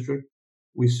School District.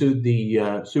 We sued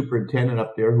the superintendent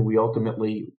up there, who we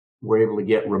ultimately were able to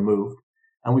get removed.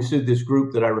 And we sued this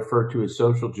group that I refer to as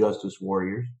social justice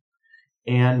warriors.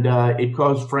 And it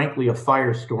caused, frankly, a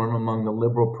firestorm among the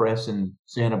liberal press in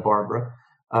Santa Barbara.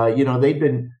 They've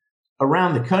been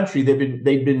around the country.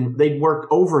 They'd worked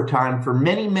overtime for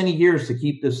many, many years to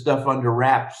keep this stuff under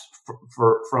wraps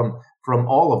from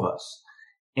all of us.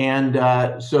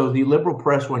 And so the liberal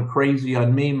press went crazy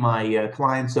on me, my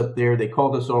clients up there. They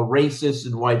called us all racists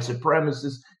and white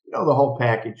supremacists, the whole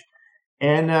package.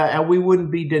 And we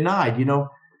wouldn't be denied.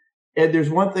 Ed,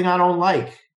 there's one thing I don't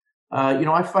like.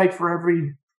 I fight for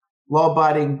every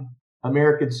law-abiding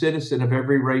American citizen of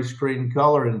every race, creed, and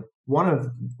color. And one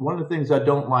of the things I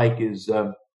don't like is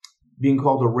being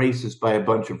called a racist by a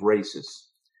bunch of racists.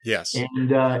 Yes.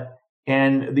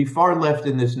 And the far left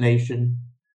in this nation,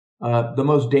 the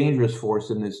most dangerous force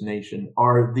in this nation,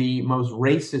 are the most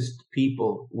racist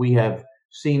people we have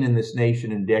seen in this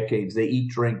nation in decades. They eat,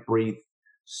 drink, breathe,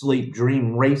 sleep,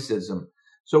 dream racism.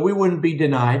 So we wouldn't be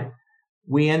denied.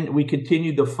 We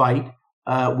continued the fight.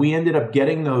 We ended up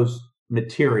getting those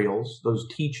materials, those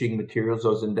teaching materials,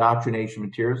 those indoctrination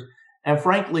materials. And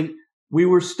frankly, we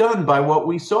were stunned by what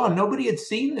we saw. Nobody had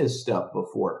seen this stuff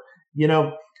before.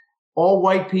 All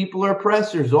white people are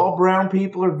oppressors. All brown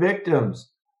people are victims.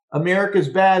 America's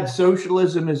bad.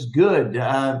 Socialism is good.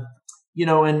 And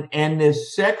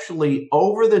this sexually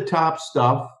over-the-top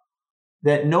stuff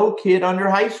that no kid under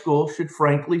high school should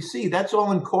frankly see. That's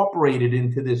all incorporated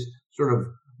into this sort of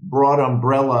broad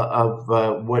umbrella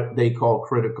of what they call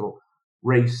critical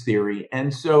race theory.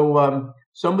 And so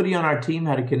somebody on our team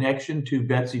had a connection to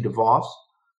Betsy DeVos,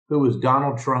 who was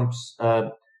Donald Trump's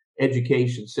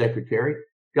education secretary,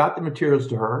 got the materials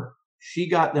to her. She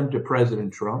got them to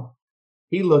President Trump.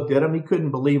 He looked at them. He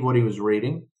couldn't believe what he was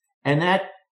reading. And that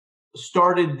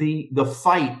started the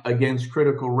fight against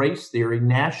critical race theory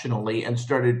nationally and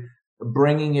started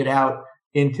bringing it out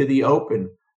into the open.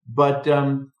 But,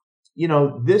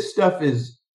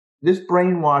 this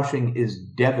brainwashing is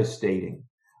devastating,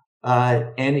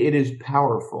 and it is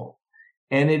powerful.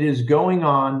 And it is going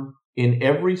on in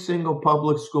every single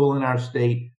public school in our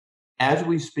state as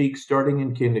we speak, starting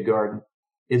in kindergarten.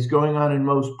 It's going on in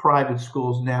most private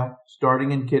schools now,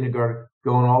 starting in kindergarten,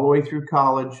 going all the way through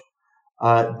college.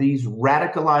 These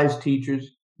radicalized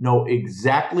teachers know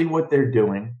exactly what they're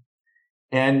doing.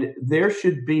 And there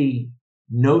should be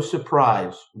no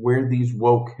surprise where these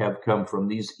woke have come from,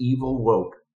 these evil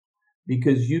woke,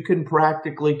 because you can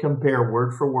practically compare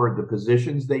word for word the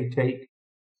positions they take,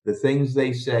 the things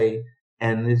they say,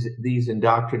 and these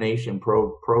indoctrination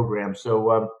programs.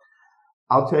 So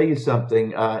I'll tell you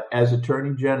something. As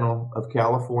Attorney General of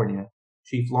California,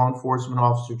 Chief Law Enforcement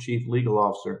Officer, Chief Legal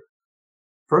Officer,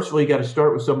 first of all, you got to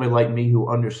start with somebody like me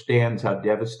who understands how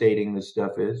devastating this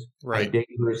stuff is, right, how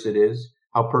dangerous it is,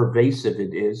 how pervasive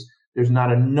it is. There's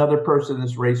not another person in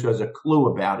this race who has a clue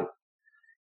about it.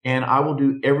 And I will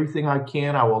do everything I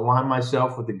can. I will align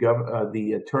myself with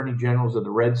the attorney generals of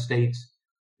the red states,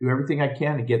 do everything I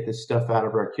can to get this stuff out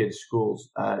of our kids' schools.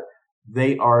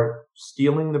 They are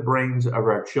stealing the brains of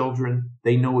our children.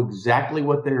 They know exactly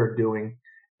what they are doing.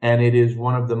 And it is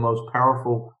one of the most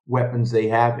powerful weapons they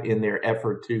have in their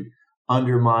effort to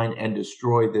undermine and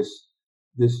destroy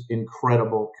this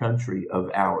incredible country of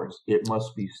ours. It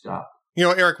must be stopped.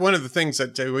 Eric, one of the things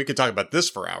that we could talk about this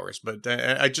for hours, but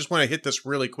I just want to hit this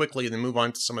really quickly and then move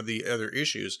on to some of the other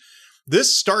issues.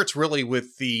 This starts really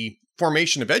with the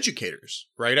formation of educators,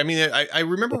 right? I mean, I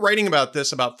remember writing about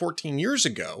this about 14 years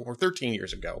ago or 13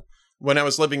 years ago when I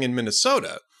was living in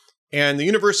Minnesota, and the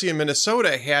University of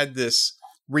Minnesota had this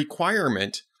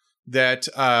requirement that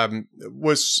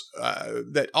was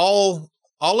that all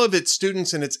of its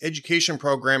students in its education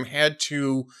program had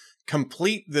to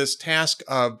complete this task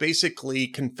of basically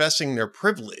confessing their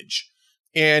privilege.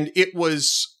 And it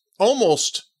was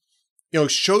almost,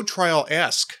 show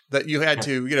trial-esque that you had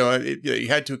to, you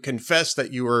had to confess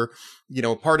that you were,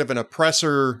 part of an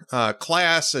oppressor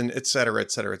class and et cetera,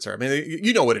 et cetera, et cetera. I mean,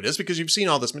 you know what it is because you've seen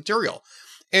all this material.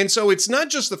 And so it's not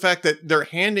just the fact that they're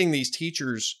handing these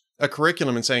teachers a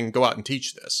curriculum and saying, go out and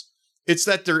teach this. It's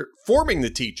that they're forming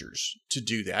the teachers to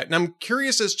do that. And I'm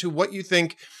curious as to what you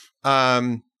think.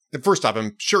 First off,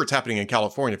 I'm sure it's happening in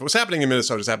California. If it was happening in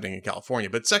Minnesota, it's happening in California.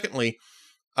 But secondly,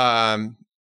 how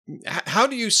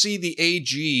do you see the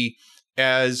AG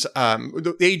as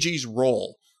the AG's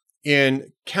role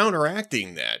in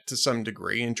counteracting that to some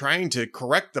degree and trying to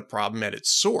correct the problem at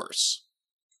its source?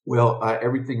 Well,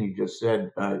 everything you just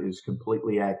said is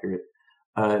completely accurate.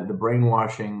 The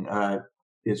brainwashing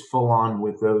is full on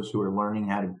with those who are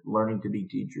learning to be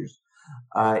teachers.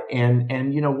 And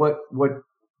what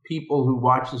people who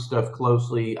watch this stuff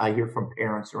closely, I hear from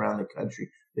parents around the country.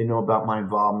 They know about my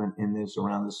involvement in this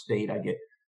around the state. I get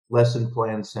lesson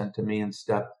plans sent to me and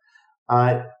stuff.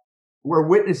 We're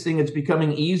witnessing it's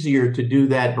becoming easier to do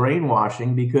that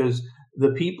brainwashing because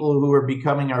the people who are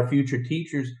becoming our future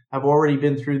teachers have already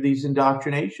been through these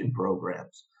indoctrination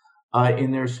programs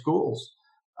in their schools.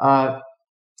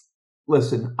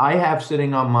 Listen, I have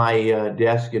sitting on my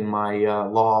desk in my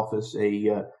law office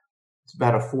it's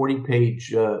about a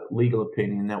 40-page legal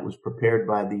opinion that was prepared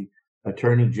by the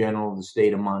Attorney General of the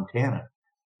state of Montana,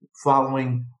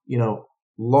 following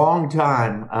long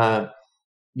time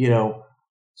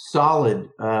solid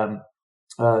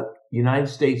United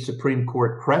States Supreme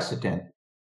Court precedent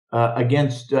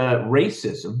against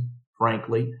racism,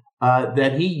 frankly,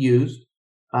 that he used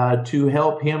to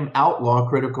help him outlaw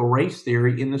critical race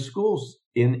theory in the schools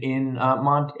in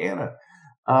Montana.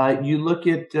 You look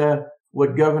at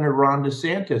what Governor Ron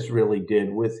DeSantis really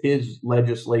did with his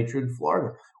legislature in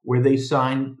Florida, where they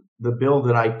signed the bill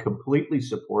that I completely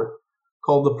support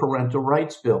called the Parental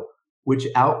Rights Bill, which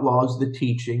outlaws the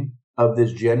teaching of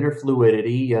this gender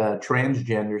fluidity,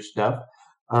 transgender stuff,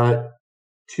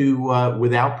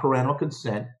 without parental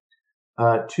consent,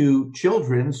 to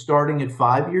children starting at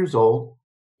 5 years old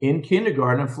in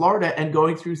kindergarten in Florida and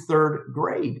going through third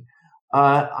grade.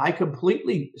 I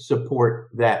completely support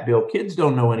that bill. Kids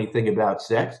don't know anything about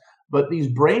sex, but these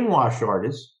brainwash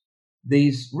artists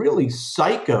these really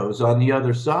psychos on the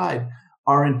other side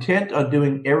are intent on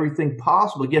doing everything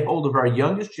possible to get hold of our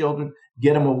youngest children,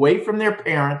 get them away from their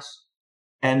parents,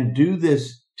 and do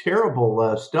this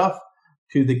terrible stuff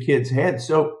to the kids' heads.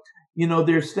 So,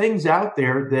 there's things out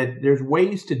there that there's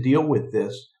ways to deal with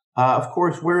this. Of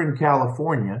course, we're in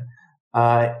California,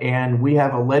 and we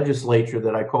have a legislature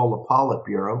that I call the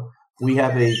Politburo. We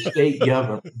have a state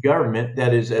government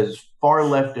that is as far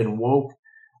left and woke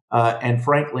and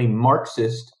frankly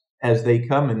Marxist as they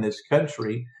come in this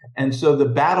country. And so the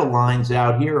battle lines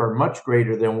out here are much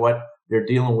greater than what they're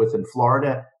dealing with in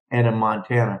Florida and in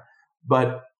Montana.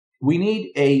 But we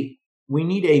need a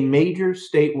major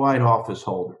statewide office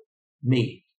holder,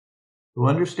 me, who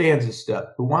understands this stuff,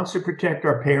 who wants to protect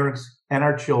our parents and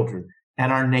our children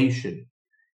and our nation,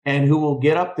 and who will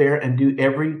get up there and do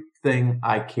everything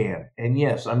I can. And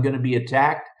yes, I'm going to be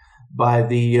attacked by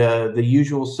the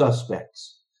usual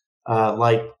suspects,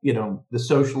 like the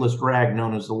socialist rag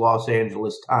known as the Los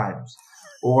Angeles Times,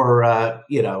 or up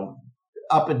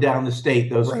and down the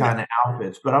state, those kind of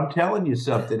outfits. But I'm telling you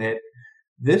something, Ed,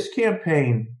 this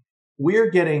campaign, we're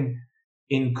getting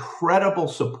incredible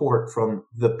support from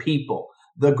the people.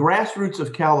 The grassroots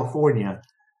of California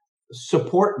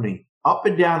support me up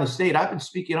and down the state. I've been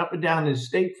speaking up and down this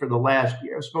state for the last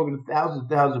year. I've spoken to thousands and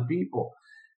thousands of people.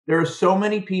 There are so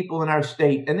many people in our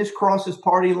state, and this crosses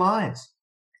party lines,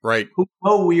 right? Who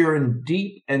know we are in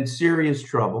deep and serious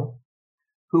trouble,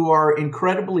 who are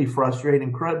incredibly frustrated,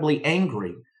 incredibly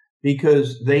angry,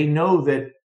 because they know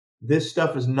that this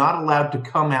stuff is not allowed to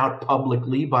come out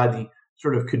publicly by the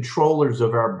sort of controllers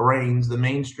of our brains, the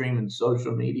mainstream and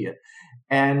social media.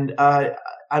 And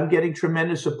I'm getting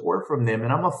tremendous support from them,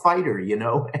 and I'm a fighter,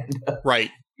 and right.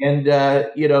 And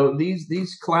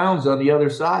these clowns on the other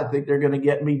side think they're going to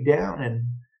get me down, and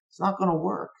it's not going to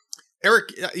work.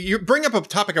 Eric, you bring up a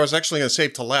topic I was actually going to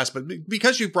save to last, but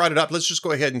because you brought it up, let's just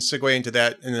go ahead and segue into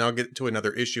that, and then I'll get to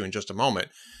another issue in just a moment.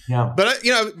 Yeah. But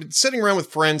sitting around with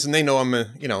friends, and they know I'm a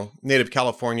native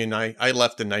Californian. I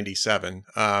left in '97.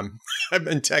 I'm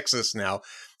in Texas now,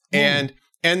 and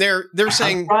they're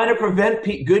saying, I'm trying to prevent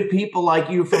good people like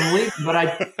you from leaving, but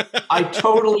I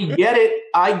totally get it.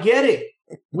 I get it.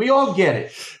 We all get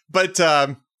it. But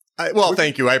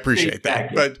thank you. I appreciate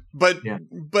that. But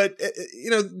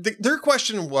their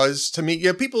question was to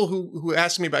me, people who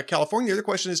asked me about California, their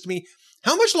question is to me,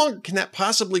 how much longer can that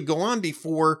possibly go on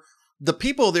before the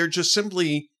people there just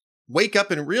simply wake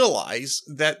up and realize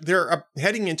that they're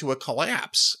heading into a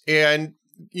collapse? And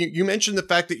you mentioned the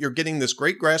fact that you're getting this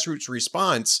great grassroots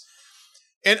response.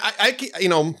 And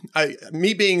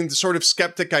me being the sort of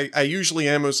skeptic I usually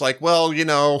am, was like, well,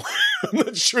 I'm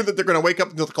not sure that they're going to wake up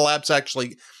until the collapse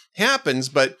actually happens.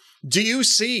 But do you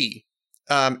see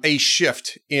a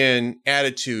shift in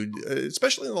attitude,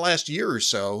 especially in the last year or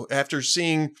so, after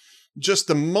seeing just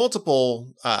the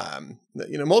multiple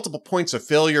points of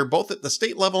failure, both at the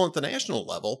state level and at the national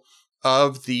level,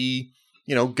 of the,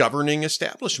 governing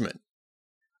establishment?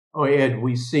 Oh, Ed,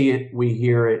 we see it, we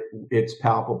hear it, it's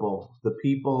palpable. The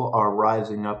people are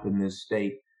rising up in this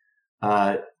state.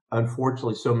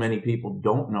 Unfortunately, so many people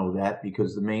don't know that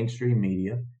because the mainstream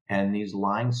media and these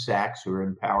lying sacks who are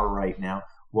in power right now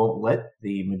won't let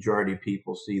the majority of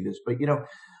people see this. But,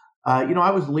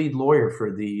 I was lead lawyer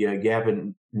for the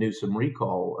Gavin Newsom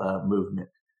recall movement.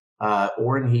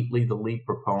 Orrin Heatley, the lead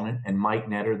proponent, and Mike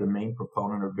Netter, the main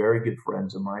proponent, are very good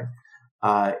friends of mine.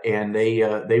 And they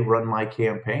run my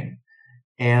campaign,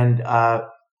 and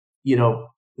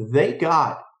they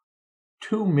got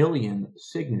 2 million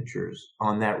signatures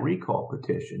on that recall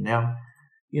petition. Now,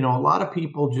 a lot of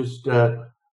people just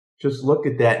look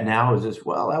at that now as this,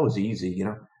 well, that was easy.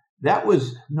 It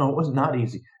was not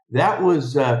easy. That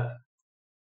was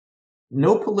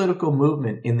no political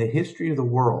movement in the history of the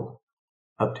world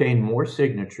obtained more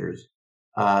signatures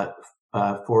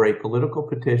for a political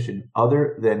petition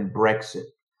other than Brexit,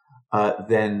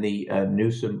 than the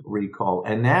Newsom recall.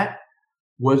 And that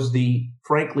was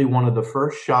frankly, one of the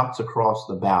first shots across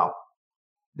the bow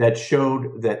that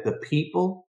showed that the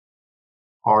people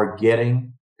are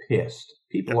getting pissed.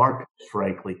 People are pissed,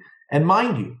 frankly. And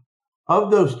mind you,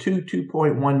 of those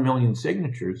 2.1 million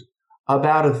signatures,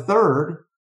 about a third,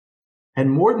 and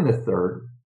more than a third,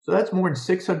 so that's more than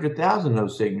 600,000 of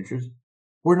those signatures,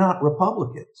 were not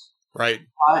Republicans. Right.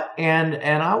 And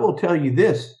I will tell you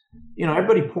this,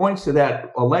 everybody points to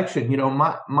that election.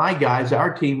 My guys,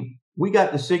 our team, we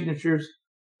got the signatures.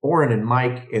 Orrin and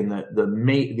Mike and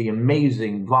the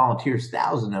amazing volunteers,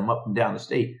 thousands of them up and down the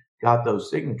state, got those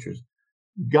signatures.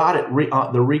 Got it,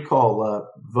 the recall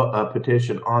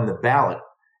petition on the ballot.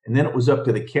 And then it was up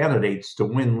to the candidates to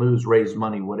win, lose, raise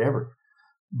money, whatever.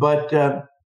 But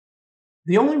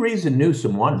The only reason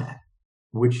Newsom won that,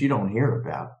 which you don't hear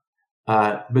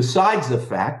about, besides the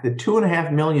fact that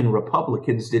 2.5 million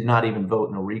Republicans did not even vote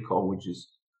in a recall, which is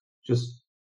just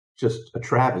a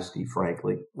travesty,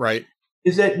 frankly, Right.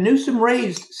 is that Newsom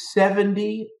raised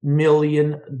 $70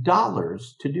 million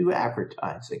to do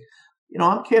advertising.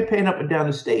 I'm campaigning up and down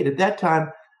the state. At that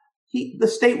time, the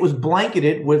state was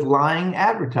blanketed with lying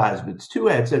advertisements. Two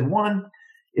ads said, one,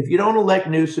 if you don't elect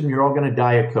Newsom, you're all going to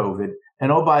die of COVID.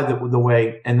 And oh, by the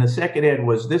way, and the second ad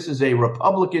was, this is a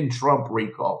Republican Trump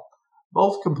recall.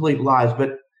 Both complete lies.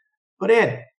 But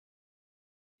Ed,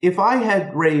 if I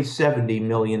had raised $70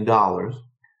 million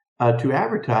to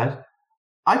advertise,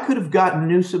 I could have gotten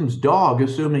Newsom's dog,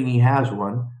 assuming he has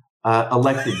one,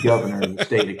 elected governor of the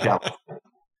state of California.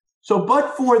 So,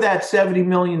 but for that $70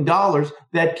 million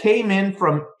that came in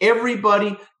from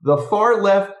everybody, the far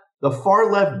left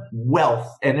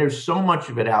wealth, and there's so much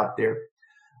of it out there,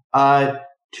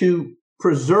 to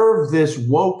preserve this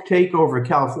woke takeover of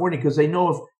California, because they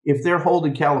know if they're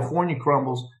holding California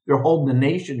crumbles, they're holding the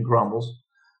nation crumbles.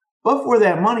 But for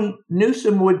that money,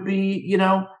 Newsom would be,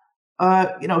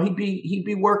 he'd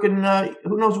be working.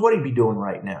 Who knows what he'd be doing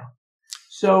right now?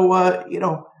 So,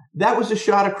 that was a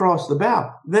shot across the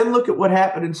bow. Then look at what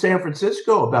happened in San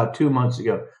Francisco about 2 months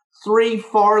ago. 3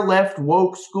 far left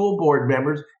woke school board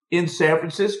members in San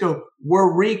Francisco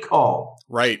were recalled.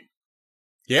 Right.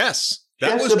 Yes,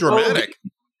 that was dramatic.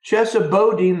 Chesa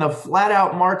Bodine, the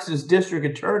flat-out Marxist district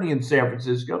attorney in San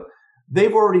Francisco,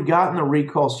 they've already gotten the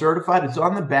recall certified. It's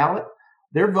on the ballot.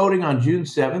 They're voting on June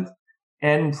 7th.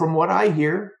 And from what I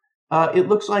hear, it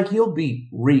looks like he'll be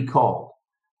recalled.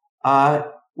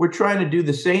 We're trying to do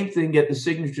the same thing, get the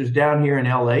signatures down here in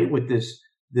L.A. with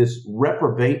this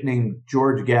reprobate named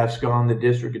George Gascon, the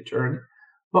district attorney.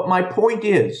 But my point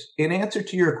is, in answer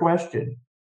to your question,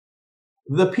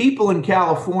 the people in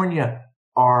California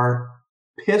are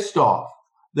pissed off.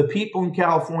 The people in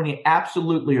California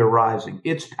absolutely are rising.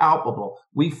 It's palpable.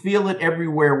 We feel it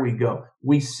everywhere we go.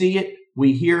 We see it.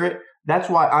 We hear it. That's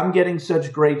why I'm getting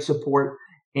such great support.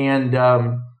 And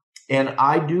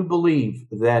I do believe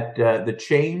that the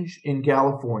change in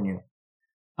California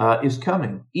is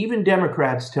coming. Even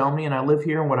Democrats tell me, and I live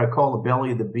here in what I call the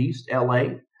belly of the beast,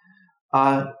 L.A.,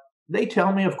 they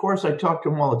tell me, of course, I talk to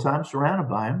them all the time, surrounded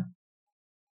by them,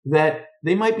 that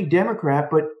they might be Democrat,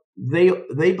 but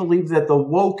they believe that the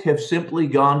woke have simply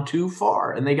gone too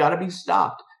far, and they got to be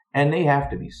stopped, and they have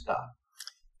to be stopped.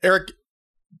 Eric,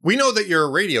 we know that you're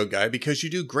a radio guy because you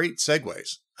do great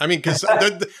segues. I mean, because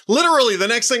literally the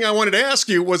next thing I wanted to ask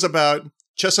you was about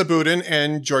Chesa Boudin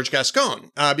and George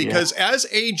Gascon, because as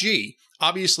AG,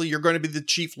 obviously you're going to be the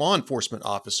chief law enforcement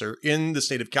officer in the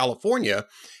state of California,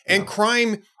 and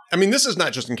crime, I mean, this is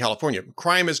not just in California.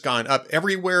 Crime has gone up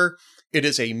everywhere. It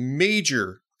is a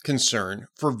major concern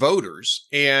for voters,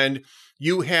 and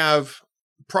you have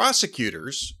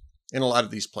prosecutors in a lot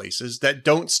of these places that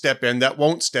don't step in, that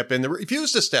won't step in, that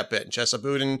refuse to step in. Chesa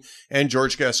Boudin and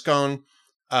George Gascon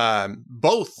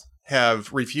both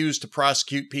have refused to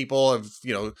prosecute people, have,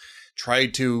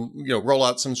 tried to, roll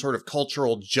out some sort of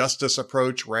cultural justice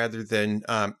approach rather than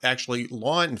actually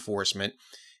law enforcement.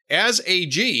 As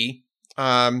AG,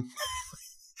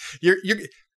 you're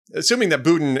assuming that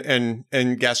Boudin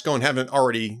and Gascon haven't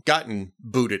already gotten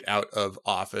booted out of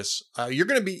office, you're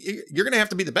going to have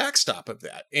to be the backstop of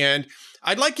that. And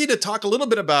I'd like you to talk a little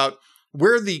bit about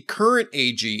where the current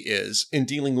AG is in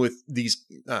dealing with these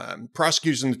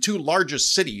prosecutors in the 2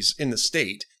 largest cities in the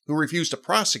state who refuse to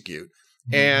prosecute,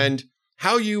 and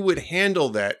how you would handle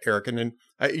that, Eric. And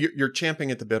you're champing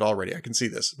at the bit already. I can see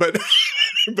this, but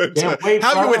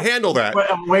how you would handle that.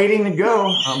 I'm waiting to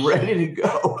go. I'm ready to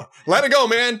go. Let it go,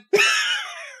 man.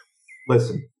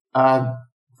 Listen,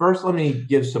 first, let me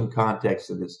give some context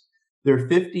to this. There are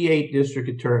 58 district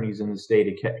attorneys in the state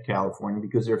of California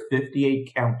because there are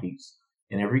 58 counties,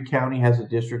 and every county has a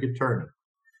district attorney.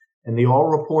 And they all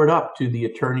report up to the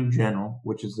attorney general,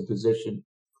 which is the position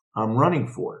I'm running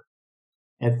for.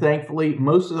 And thankfully,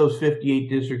 most of those 58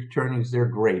 district attorneys, they're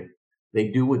great. They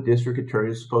do what district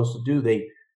attorneys are supposed to do. They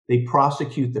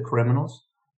prosecute the criminals.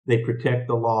 They protect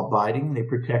the law-abiding. They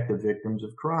protect the victims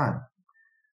of crime.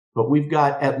 But we've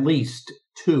got at least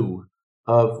 2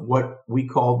 of what we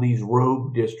call these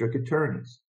rogue district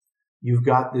attorneys. You've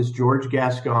got this George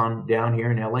Gascon down here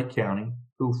in LA County,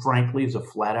 who frankly is a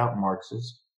flat-out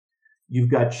Marxist. You've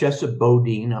got Chesa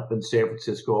Bodine up in San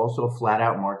Francisco, also a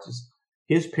flat-out Marxist.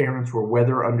 His parents were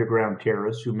weather underground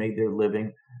terrorists who made their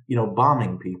living,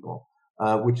 bombing people,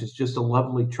 which is just a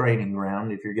lovely training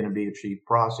ground if you're going to be a chief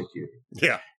prosecutor.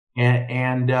 Yeah.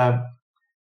 And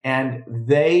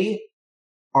they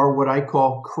are what I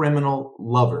call criminal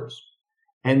lovers.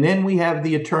 And then we have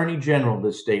the Attorney General of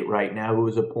the state right now, who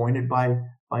is appointed by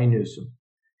Newsom.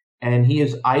 And he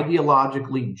is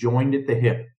ideologically joined at the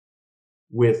hip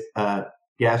with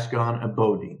Gascon and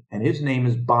Bodine. And his name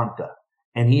is Bonta.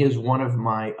 And he is one of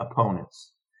my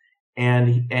opponents.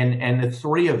 And the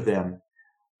three of them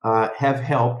have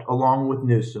helped, along with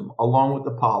Newsom, along with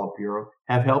the Politburo,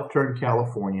 have helped turn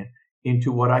California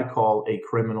into what I call a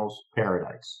criminal's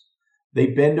paradise. They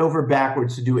bend over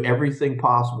backwards to do everything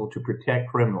possible to protect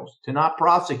criminals, to not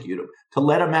prosecute them, to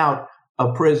let them out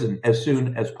of prison as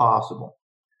soon as possible.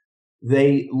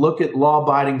 They look at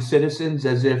law-abiding citizens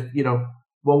as if,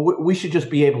 we should just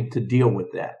be able to deal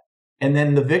with that. And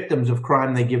then the victims of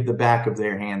crime, they give the back of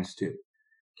their hands to.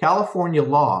 California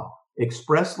law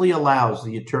expressly allows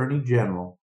the Attorney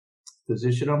General,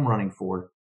 position I'm running for,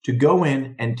 to go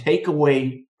in and take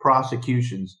away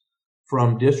prosecutions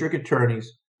from district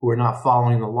attorneys who are not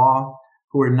following the law,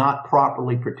 who are not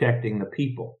properly protecting the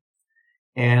people.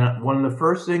 And one of the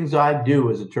first things I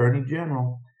do as Attorney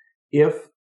General, if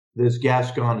this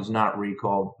Gascon is not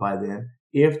recalled by then,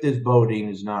 if this Bodine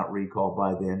is not recalled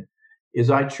by then, is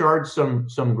I charge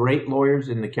some great lawyers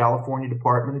in the California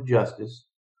Department of Justice,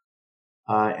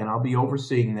 and I'll be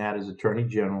overseeing that as Attorney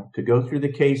General, to go through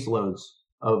the caseloads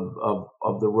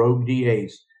of the rogue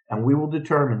DAs, and we will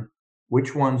determine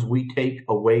which ones we take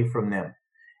away from them.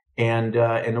 And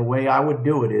the way I would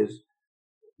do it is,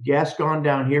 Gascon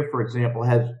down here, for example,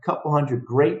 has a couple hundred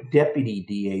great deputy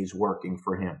DAs working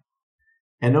for him.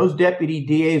 And those deputy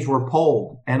DAs were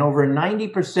polled, and over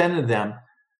 90% of them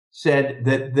said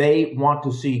that they want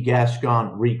to see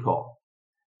Gascon recalled.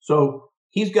 So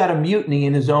he's got a mutiny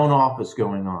in his own office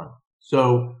going on.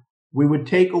 So we would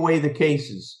take away the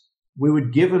cases. We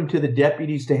would give them to the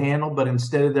deputies to handle, but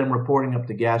instead of them reporting up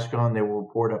to Gascon, they will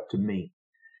report up to me.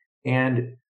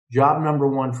 And job number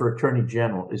one for Attorney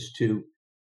General is to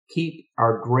keep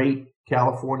our great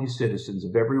California citizens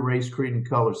of every race, creed, and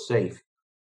color safe.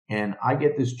 And I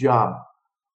get this job.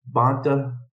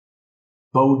 Bonta,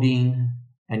 Bodine,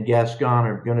 and Gascon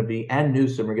are going to be, and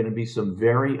Newsom are going to be some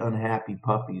very unhappy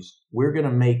puppies. We're going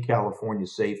to make California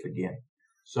safe again.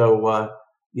 So,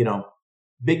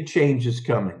 big change is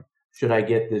coming should I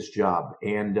get this job.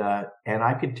 And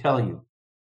I could tell you,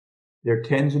 there are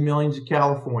tens of millions of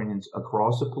Californians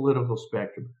across the political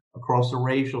spectrum, across the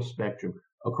racial spectrum,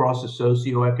 across the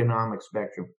socioeconomic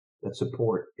spectrum that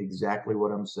support exactly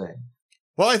what I'm saying.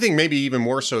 Well, I think maybe even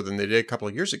more so than they did a couple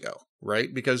of years ago,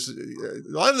 right? Because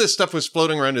a lot of this stuff was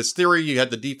floating around as theory. You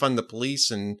had to defund the police,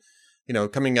 and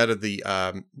coming out of the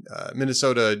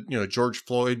Minnesota, George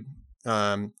Floyd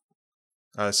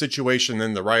situation,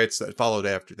 and the riots that followed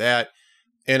after that.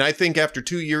 And I think after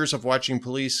 2 years of watching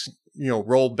police,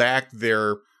 roll back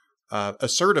their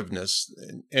assertiveness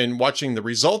and watching the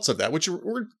results of that, which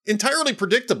were entirely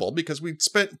predictable because we'd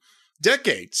spent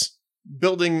decades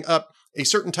building up a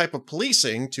certain type of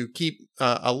policing to keep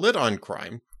a lid on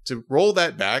crime, to roll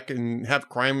that back and have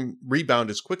crime rebound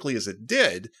as quickly as it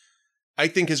did, I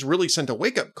think has really sent a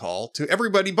wake-up call to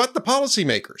everybody but the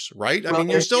policymakers, right? I mean,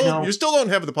 you still don't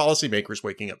have the policymakers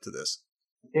waking up to this.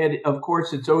 And of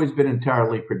course, it's always been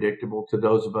entirely predictable to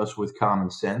those of us with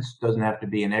common sense. Doesn't have to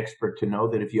be an expert to know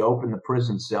that if you open the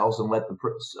prison cells and let the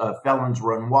felons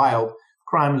run wild,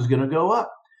 crime is going to go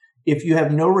up. If you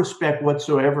have no respect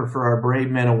whatsoever for our brave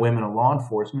men and women of law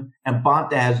enforcement, and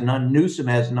Bonta has none, Newsom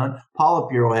has none,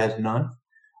 Politburo has none,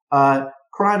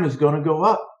 crime is going to go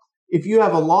up. If you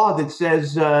have a law that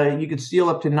says you could steal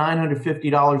up to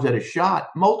 $950 at a shot,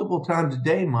 multiple times a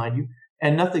day, mind you,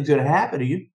 and nothing's going to happen to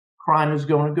you, crime is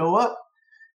going to go up.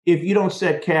 If you don't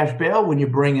set cash bail when you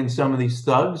bring in some of these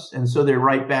thugs, and so they're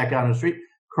right back on the street,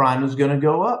 crime is going to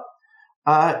go up.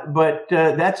 But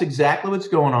that's exactly what's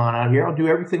going on out here. I'll do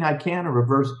everything I can to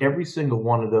reverse every single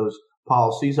one of those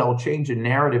policies. I will change the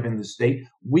narrative in the state.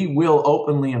 We will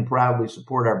openly and proudly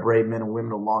support our brave men and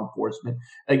women of law enforcement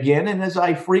again. And as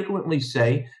I frequently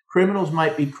say, criminals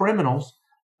might be criminals,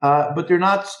 but they're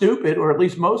not stupid, or at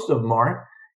least most of them aren't.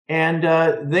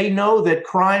 And they know that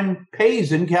crime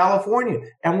pays in California.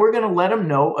 And we're going to let them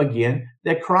know again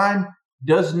that crime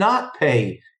does not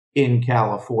pay in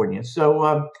California.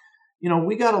 So,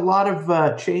 we got a lot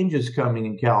of changes coming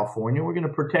in California. We're going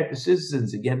to protect the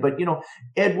citizens again. But,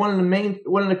 Ed, one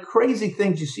of the crazy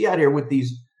things you see out here with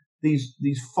these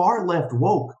far left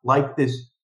woke, like this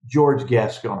George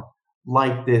Gascon,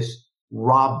 like this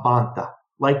Rob Bonta,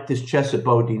 like this Chesa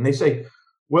Bodine, they say,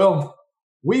 well,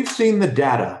 we've seen the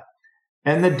data.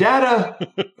 And the data,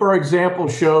 for example,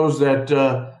 shows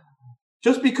that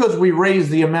just because we raise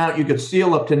the amount you could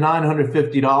steal up to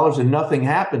 $950 and nothing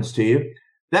happens to you,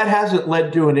 that hasn't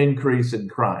led to an increase in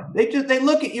crime. They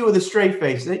look at you with a straight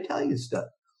face. They tell you stuff.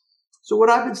 So what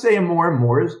I've been saying more and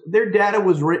more is their data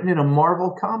was written in a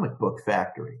Marvel comic book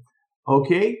factory.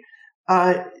 Okay?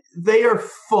 They are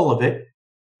full of it.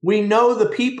 We know the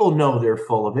people know they're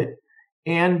full of it.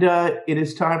 And it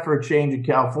is time for a change in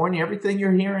California. Everything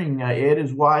you're hearing, Ed,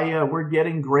 is why we're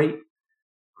getting great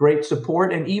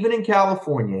support. And even in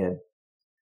California, Ed,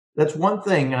 that's one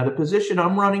thing. The position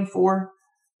I'm running for,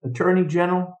 Attorney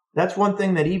General, that's one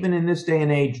thing that even in this day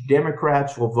and age,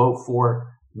 Democrats will vote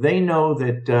for. They know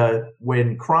that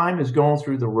when crime is going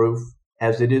through the roof,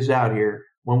 as it is out here,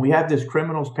 when we have this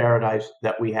criminal's paradise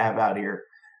that we have out here,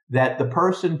 that the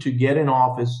person to get in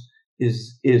office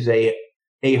is a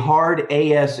hard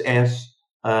ASS,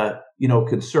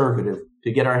 conservative,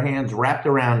 to get our hands wrapped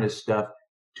around this stuff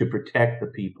to protect the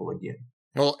people again.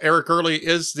 Well, Eric Early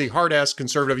is the hard-ass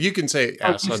conservative. You can say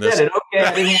ass on this. You said it. Okay.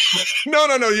 I didn't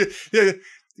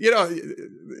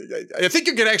I think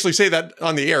you can actually say that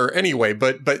on the air anyway.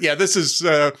 But yeah, this is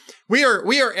we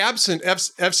are absent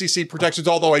FCC protections.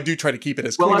 Although I do try to keep it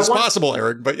as clean as possible,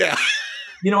 Eric. But yeah.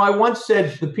 I once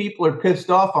said the people are pissed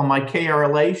off on my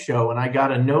KRLA show, and I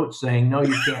got a note saying, "No,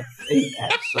 you can't say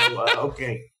that." So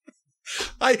okay.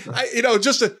 I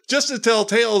just to tell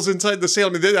tales inside the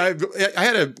Salem. I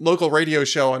had a local radio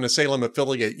show on a Salem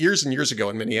affiliate years and years ago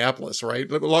in Minneapolis, right,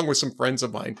 along with some friends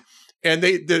of mine. And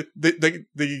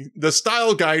the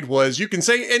style guide was, you can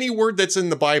say any word that's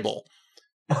in the Bible.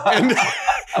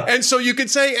 And so you could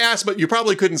say ass, but you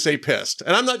probably couldn't say pissed.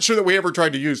 And I'm not sure that we ever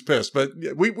tried to use pissed, but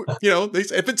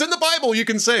if it's in the Bible, you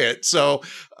can say it. So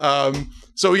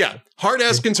yeah, hard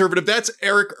ass conservative. That's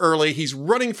Eric Early. He's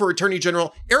running for Attorney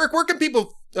General. Eric, where can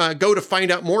people go to find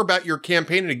out more about your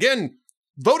campaign? And again,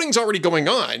 voting's already going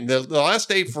on. The last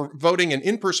day for voting and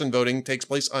in-person voting takes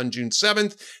place on June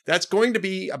 7th. That's going to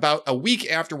be about a week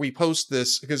after we post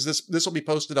this, because this will be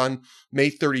posted on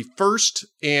May 31st.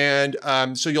 And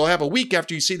so you'll have a week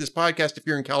after you see this podcast, if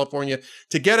you're in California,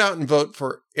 to get out and vote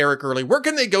for Eric Early. Where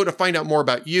can they go to find out more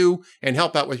about you and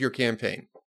help out with your campaign?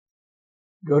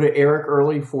 Go to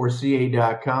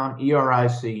ericearlyforca.com,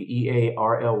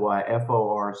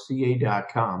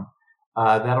 ERICEARLYFORCA.com.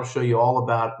 That'll show you all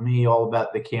about me, all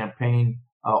about the campaign.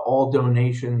 All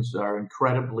donations are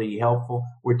incredibly helpful.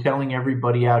 We're telling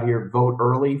everybody out here, vote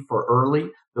early for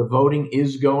early. The voting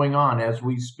is going on as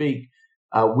we speak.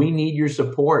 We need your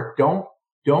support. Don't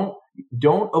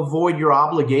avoid your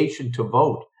obligation to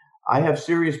vote. I have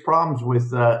serious problems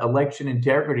with election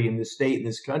integrity in this state, in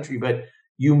this country, but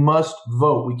you must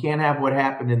vote. We can't have what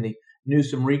happened in the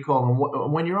Newsom recall. And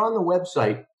when you're on the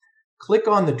website, click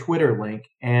on the Twitter link,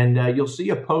 and you'll see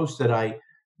a post that I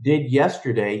did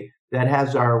yesterday that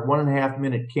has our 1.5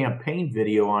 minute campaign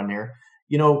video on there.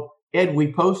 Ed,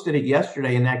 we posted it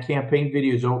yesterday, and that campaign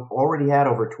video has already had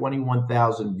over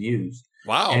 21,000 views.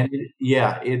 Wow! And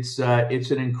it's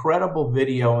an incredible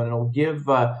video, and it'll give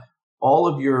all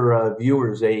of your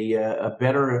viewers a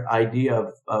better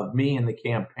idea of me and the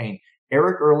campaign.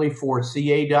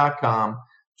 EricEarlyforca.com.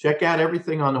 Check out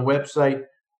everything on the website.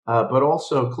 But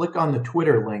also click on the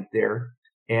Twitter link there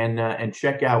and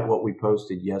check out what we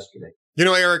posted yesterday.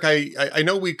 Eric, I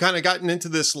know we've kind of gotten into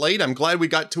this late. I'm glad we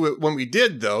got to it when we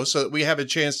did, though, so that we have a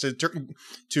chance to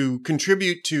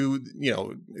contribute to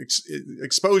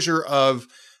exposure of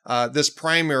this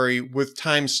primary with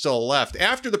time still left.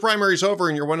 After the primary's over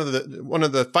and you're one of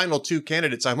the final two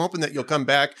candidates, I'm hoping that you'll come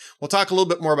back. We'll talk a little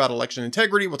bit more about election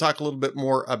integrity. We'll talk a little bit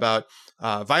more about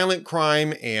violent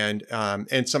crime and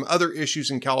some other issues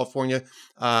in California.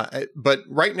 But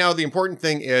right now, the important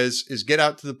thing is get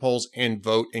out to the polls and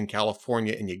vote in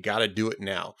California, and you got to do it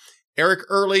now. Eric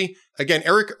Early, again,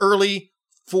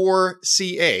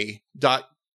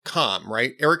 EricEarlyforca.com,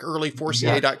 right?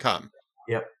 EricEarlyforca.com.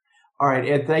 Yep. All right,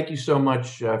 Ed, thank you so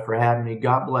much for having me.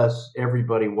 God bless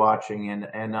everybody watching.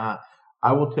 And I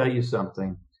will tell you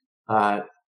something.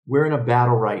 We're in a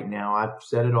battle right now. I've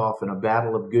set it off in a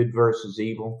battle of good versus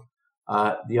evil.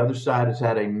 The other side has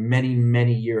had a many,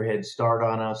 many year head start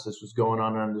on us. This was going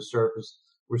on under the surface.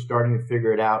 We're starting to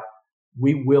figure it out.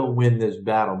 We will win this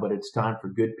battle, but it's time for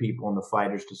good people and the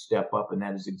fighters to step up, and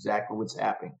that is exactly what's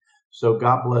happening. So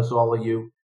God bless all of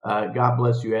you. God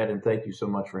bless you, Ed, and thank you so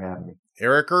much for having me.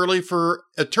 Eric Early for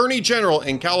Attorney General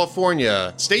in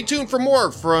California. Stay tuned for more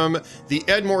from The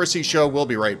Ed Morrissey Show. We'll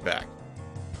be right back.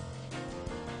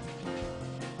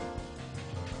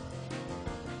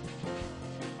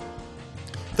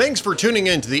 Thanks for tuning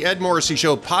in to The Ed Morrissey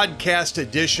Show podcast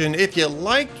edition. If you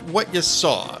liked what you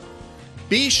saw,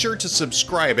 be sure to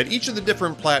subscribe at each of the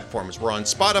different platforms. We're on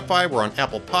Spotify, we're on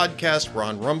Apple Podcasts, we're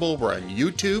on Rumble, we're on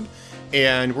YouTube.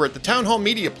 And we're at the Town Hall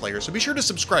Media Player, so be sure to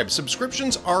subscribe.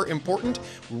 Subscriptions are important.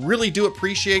 Really do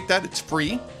appreciate that. It's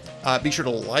free. Be sure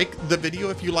to like the video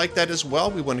if you like that as well.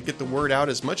 We want to get the word out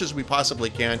as much as we possibly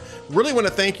can. Really want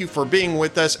to thank you for being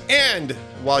with us. And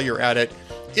while you're at it,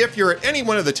 if you're at any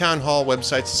one of the Town Hall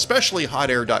websites, especially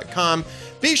hotair.com,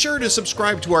 be sure to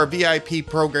subscribe to our VIP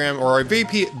program or our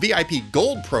VIP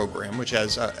Gold program, which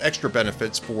has extra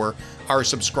benefits for our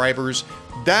subscribers.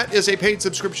 That is a paid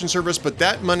subscription service, but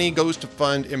that money goes to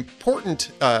fund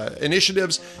important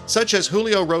initiatives such as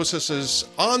Julio Rosas's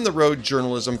on-the-road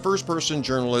journalism, first-person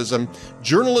journalism,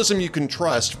 journalism you can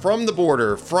trust from the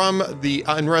border, from the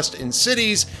unrest in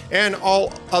cities, and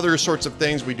all other sorts of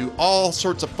things. We do all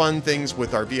sorts of fun things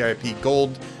with our VIP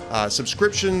Gold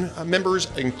subscription members,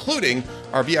 including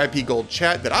our VIP Gold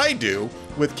chat that I do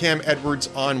with Cam Edwards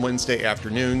on Wednesday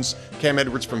afternoons. Cam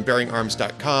Edwards from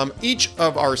BearingArms.com. Each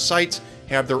of our sites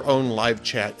have their own live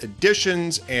chat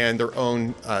editions and their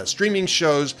own streaming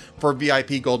shows for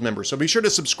VIP Gold members. So be sure to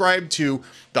subscribe to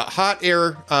the Hot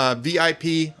Air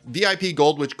VIP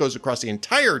Gold, which goes across the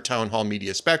entire Town Hall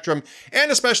media spectrum,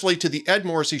 and especially to the Ed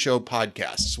Morrissey Show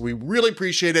podcasts. We really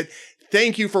appreciate it.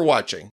 Thank you for watching.